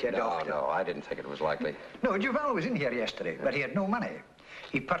 away with you, Doctor. No, I didn't think it was likely. No, Duval was in here yesterday, but he had no money.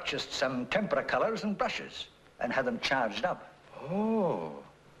 He purchased some tempera colors and brushes and had them charged up. Oh,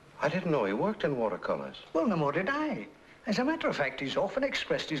 I didn't know he worked in watercolors. Well, no more did I. As a matter of fact, he's often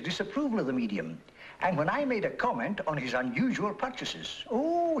expressed his disapproval of the medium. And when I made a comment on his unusual purchases,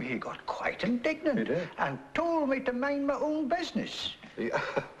 oh, he got quite indignant. He did? And told me to mind my own business. Yeah.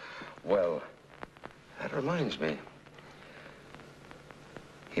 Well, that reminds me.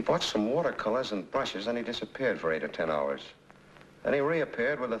 He bought some watercolors and brushes, then he disappeared for 8 or 10 hours. Then he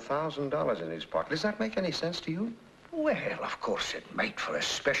reappeared with $1,000 in his pocket. Does that make any sense to you? Well, of course it might for a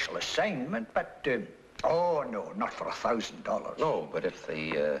special assignment, but, oh, no, not for $1,000. No, but if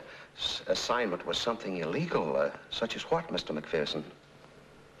the assignment was something illegal, such as what, Mr. McPherson?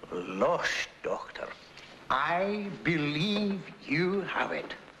 Lost, Doctor. I believe you have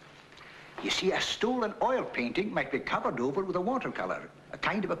it. You see, a stolen oil painting might be covered over with a watercolor. A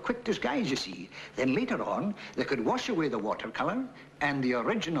kind of a quick disguise, you see. Then later on, they could wash away the watercolor, and the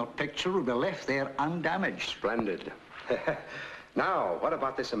original picture would be left there undamaged. Splendid. Now, what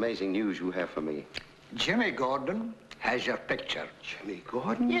about this amazing news you have for me? Jimmy Gordon has your picture. Jimmy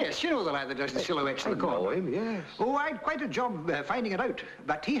Gordon? Yes, you know the lad that does the silhouettes in the corner. I know him, yes. Oh, I had quite a job finding it out,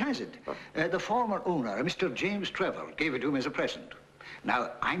 but he has it. The former owner, Mr. James Trevor, gave it to him as a present.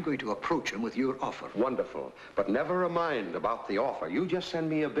 Now, I'm going to approach him with your offer. Wonderful. But never mind about the offer. You just send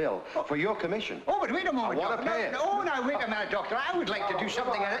me a bill for your commission. Oh, but wait a moment, I want to pay it. Oh, now, wait a minute, Doctor. I would like to do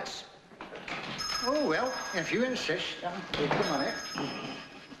something else. Oh, well, if you insist, I'll take the money.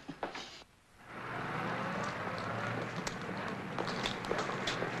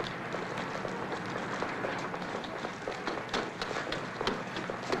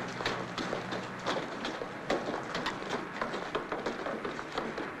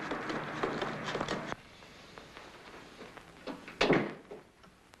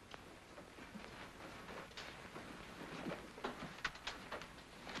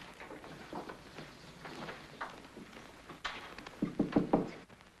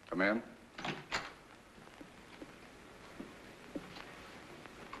 Come in.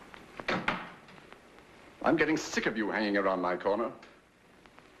 I'm getting sick of you hanging around my corner.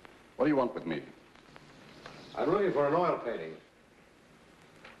 What do you want with me? I'm looking for an oil painting.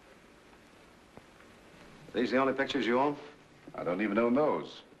 These the only pictures you own? I don't even own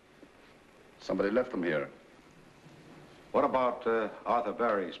those. Somebody left them here. What about Arthur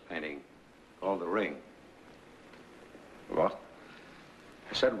Barry's painting called The Ring? What?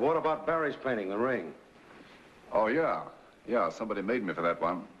 I said, what about Barry's painting, The Ring? Oh, yeah. Yeah, somebody made me for that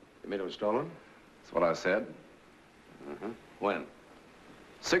one. You mean it was stolen? That's what I said. When?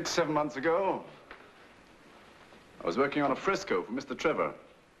 6, 7 months ago. I was working on a fresco for Mr. Trevor.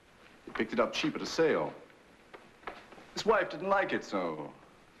 He picked it up cheap at a sale. His wife didn't like it, so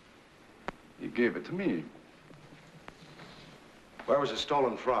he gave it to me. Where was it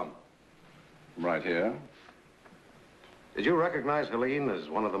stolen from? Right here. Did you recognize Helene as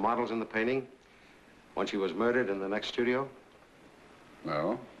one of the models in the painting when she was murdered in the next studio?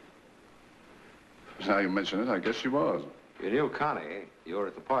 No. Now you mention it, I guess she was. You knew Connie. You were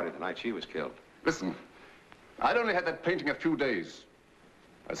at the party the night she was killed. Listen, I'd only had that painting a few days.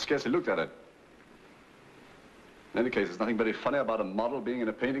 I scarcely looked at it. In any case, there's nothing very funny about a model being in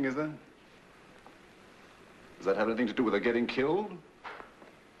a painting, is there? Does that have anything to do with her getting killed?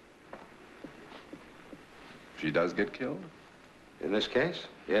 She does get killed? In this case,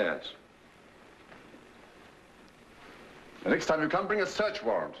 yes. The next time you come, bring a search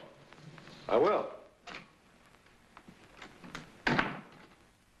warrant. I will.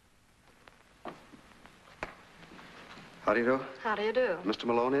 How do you do? How do you do? Mr.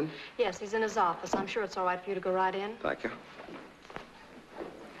 Malone in? Yes, he's in his office. I'm sure it's all right for you to go right in. Thank you.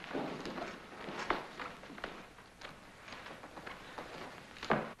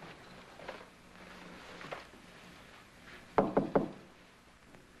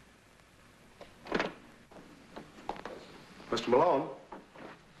 Mr. Malone?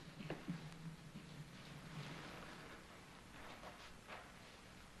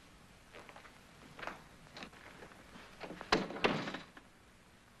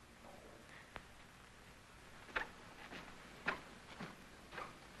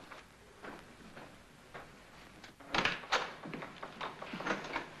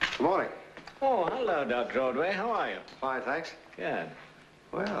 Good morning. Oh, hello, Dr. Ordway. How are you? Fine, thanks. Good.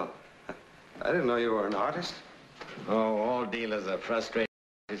 Well, I didn't know you were an artist. Oh, all dealers are frustrated,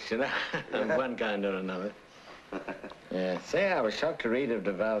 you know, of one kind or another. Yeah. Say, I was shocked to read of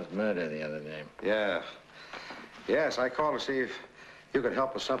DeVal's murder the other day. Yeah. Yes, I called to see if you could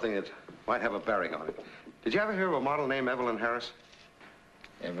help with something that might have a bearing on it. Did you ever hear of a model named Evelyn Harris?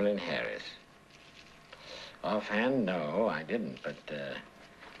 Evelyn Harris. Offhand, no, I didn't, but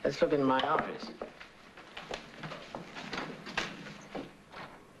let's look in my office.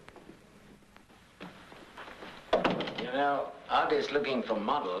 You know, artists looking for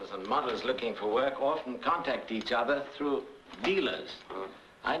models and models looking for work often contact each other through dealers.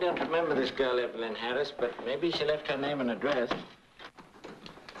 I don't remember this girl, Evelyn Harris, but maybe she left her name and address.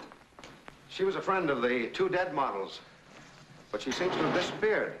 She was a friend of the two dead models, but she seems to have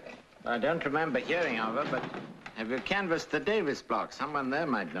disappeared. I don't remember hearing of her, but have you canvassed the Davis block? Someone there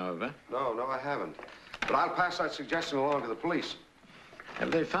might know of her. No, I haven't. But I'll pass that suggestion along to the police. Have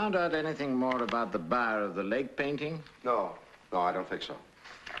they found out anything more about the buyer of the lake painting? No, I don't think so.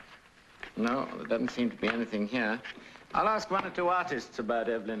 No, there doesn't seem to be anything here. I'll ask one or two artists about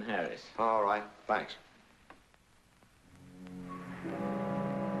Evelyn Harris. All right, thanks.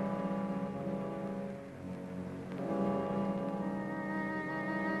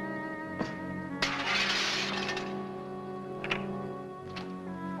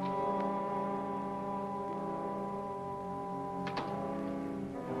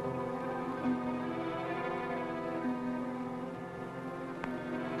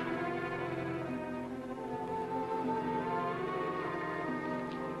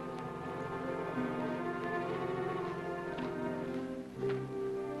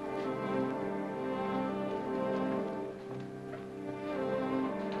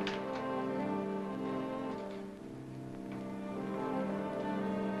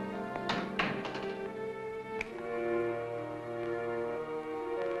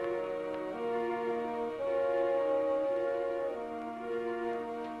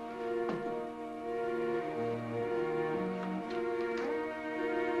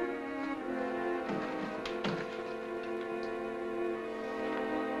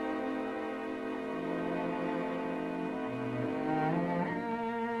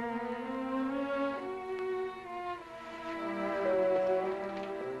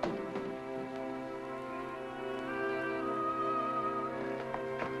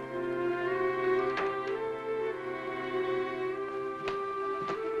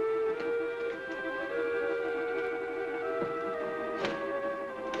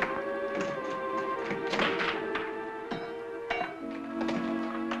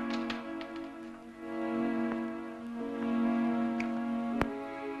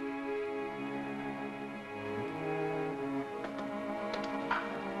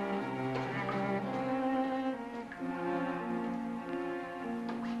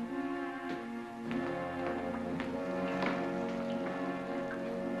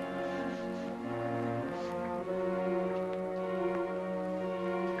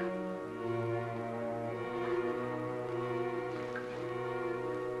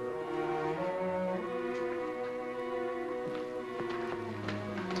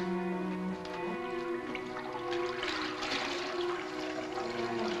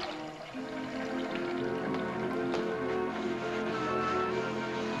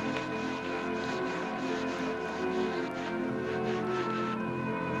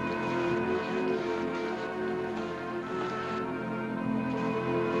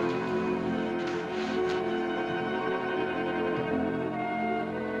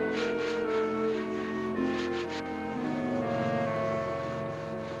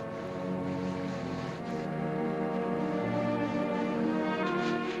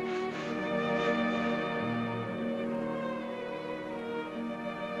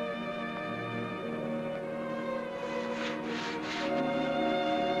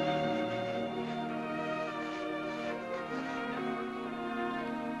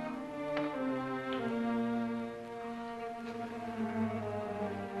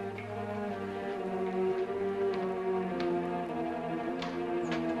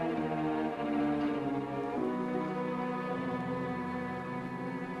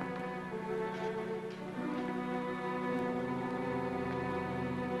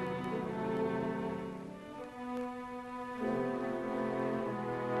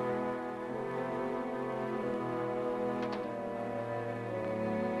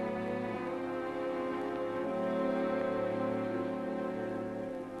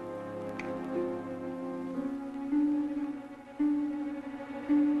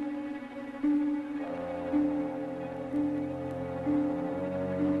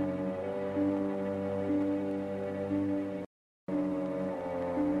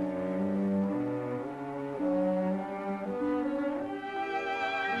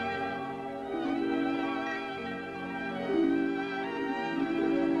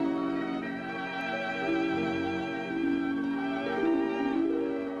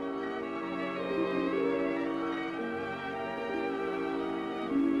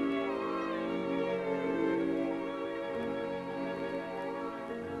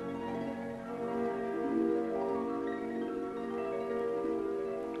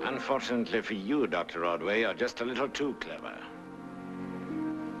 Unfortunately for you, Dr. Ordway, you're just a little too clever.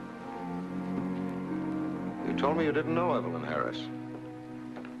 You told me you didn't know Evelyn Harris.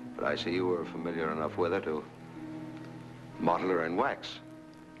 But I see you were familiar enough with her to model her in wax.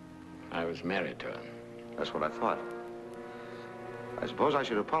 I was married to her. That's what I thought. I suppose I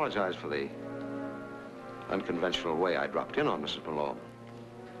should apologize for the unconventional way I dropped in on Mrs. Malone.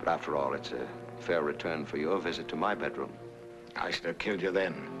 But after all, it's a fair return for your visit to my bedroom. I should have killed you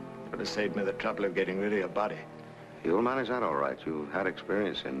then. Would have saved me the trouble of getting rid of your body. You'll manage that all right. You've had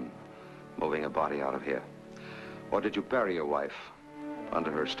experience in moving a body out of here. Or did you bury your wife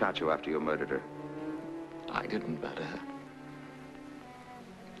under her statue after you murdered her? I didn't murder her.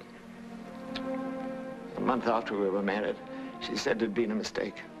 A month after we were married, she said there'd been a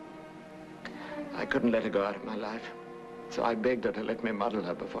mistake. I couldn't let her go out of my life, so I begged her to let me model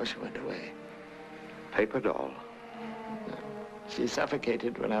her before she went away. Paper doll? She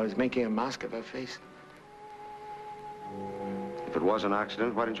suffocated when I was making a mask of her face. If it was an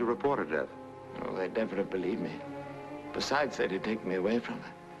accident, why didn't you report her death? Oh, they'd never have believed me. Besides, they'd have taken me away from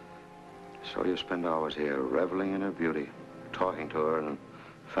her. So you spend hours here reveling in her beauty, talking to her and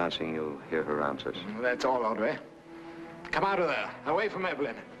fancying you'll hear her answers. That's all, Ordway. Come out of there, away from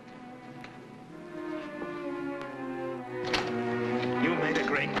Evelyn. You made a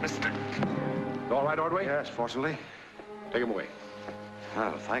great mistake. You all right, Ordway? Yes, fortunately. Take him away.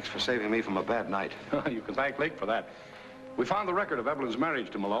 Well, thanks for saving me from a bad night. You can thank Lake for that. We found the record of Evelyn's marriage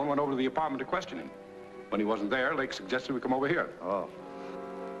to Malone, went over to the apartment to question him. When he wasn't there, Lake suggested we come over here. Oh.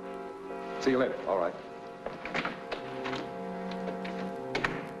 See you later. All right.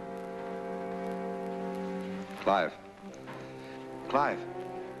 Clive. Clive.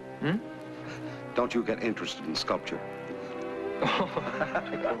 Hmm? Don't you get interested in sculpture? Come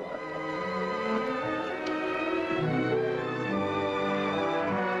on.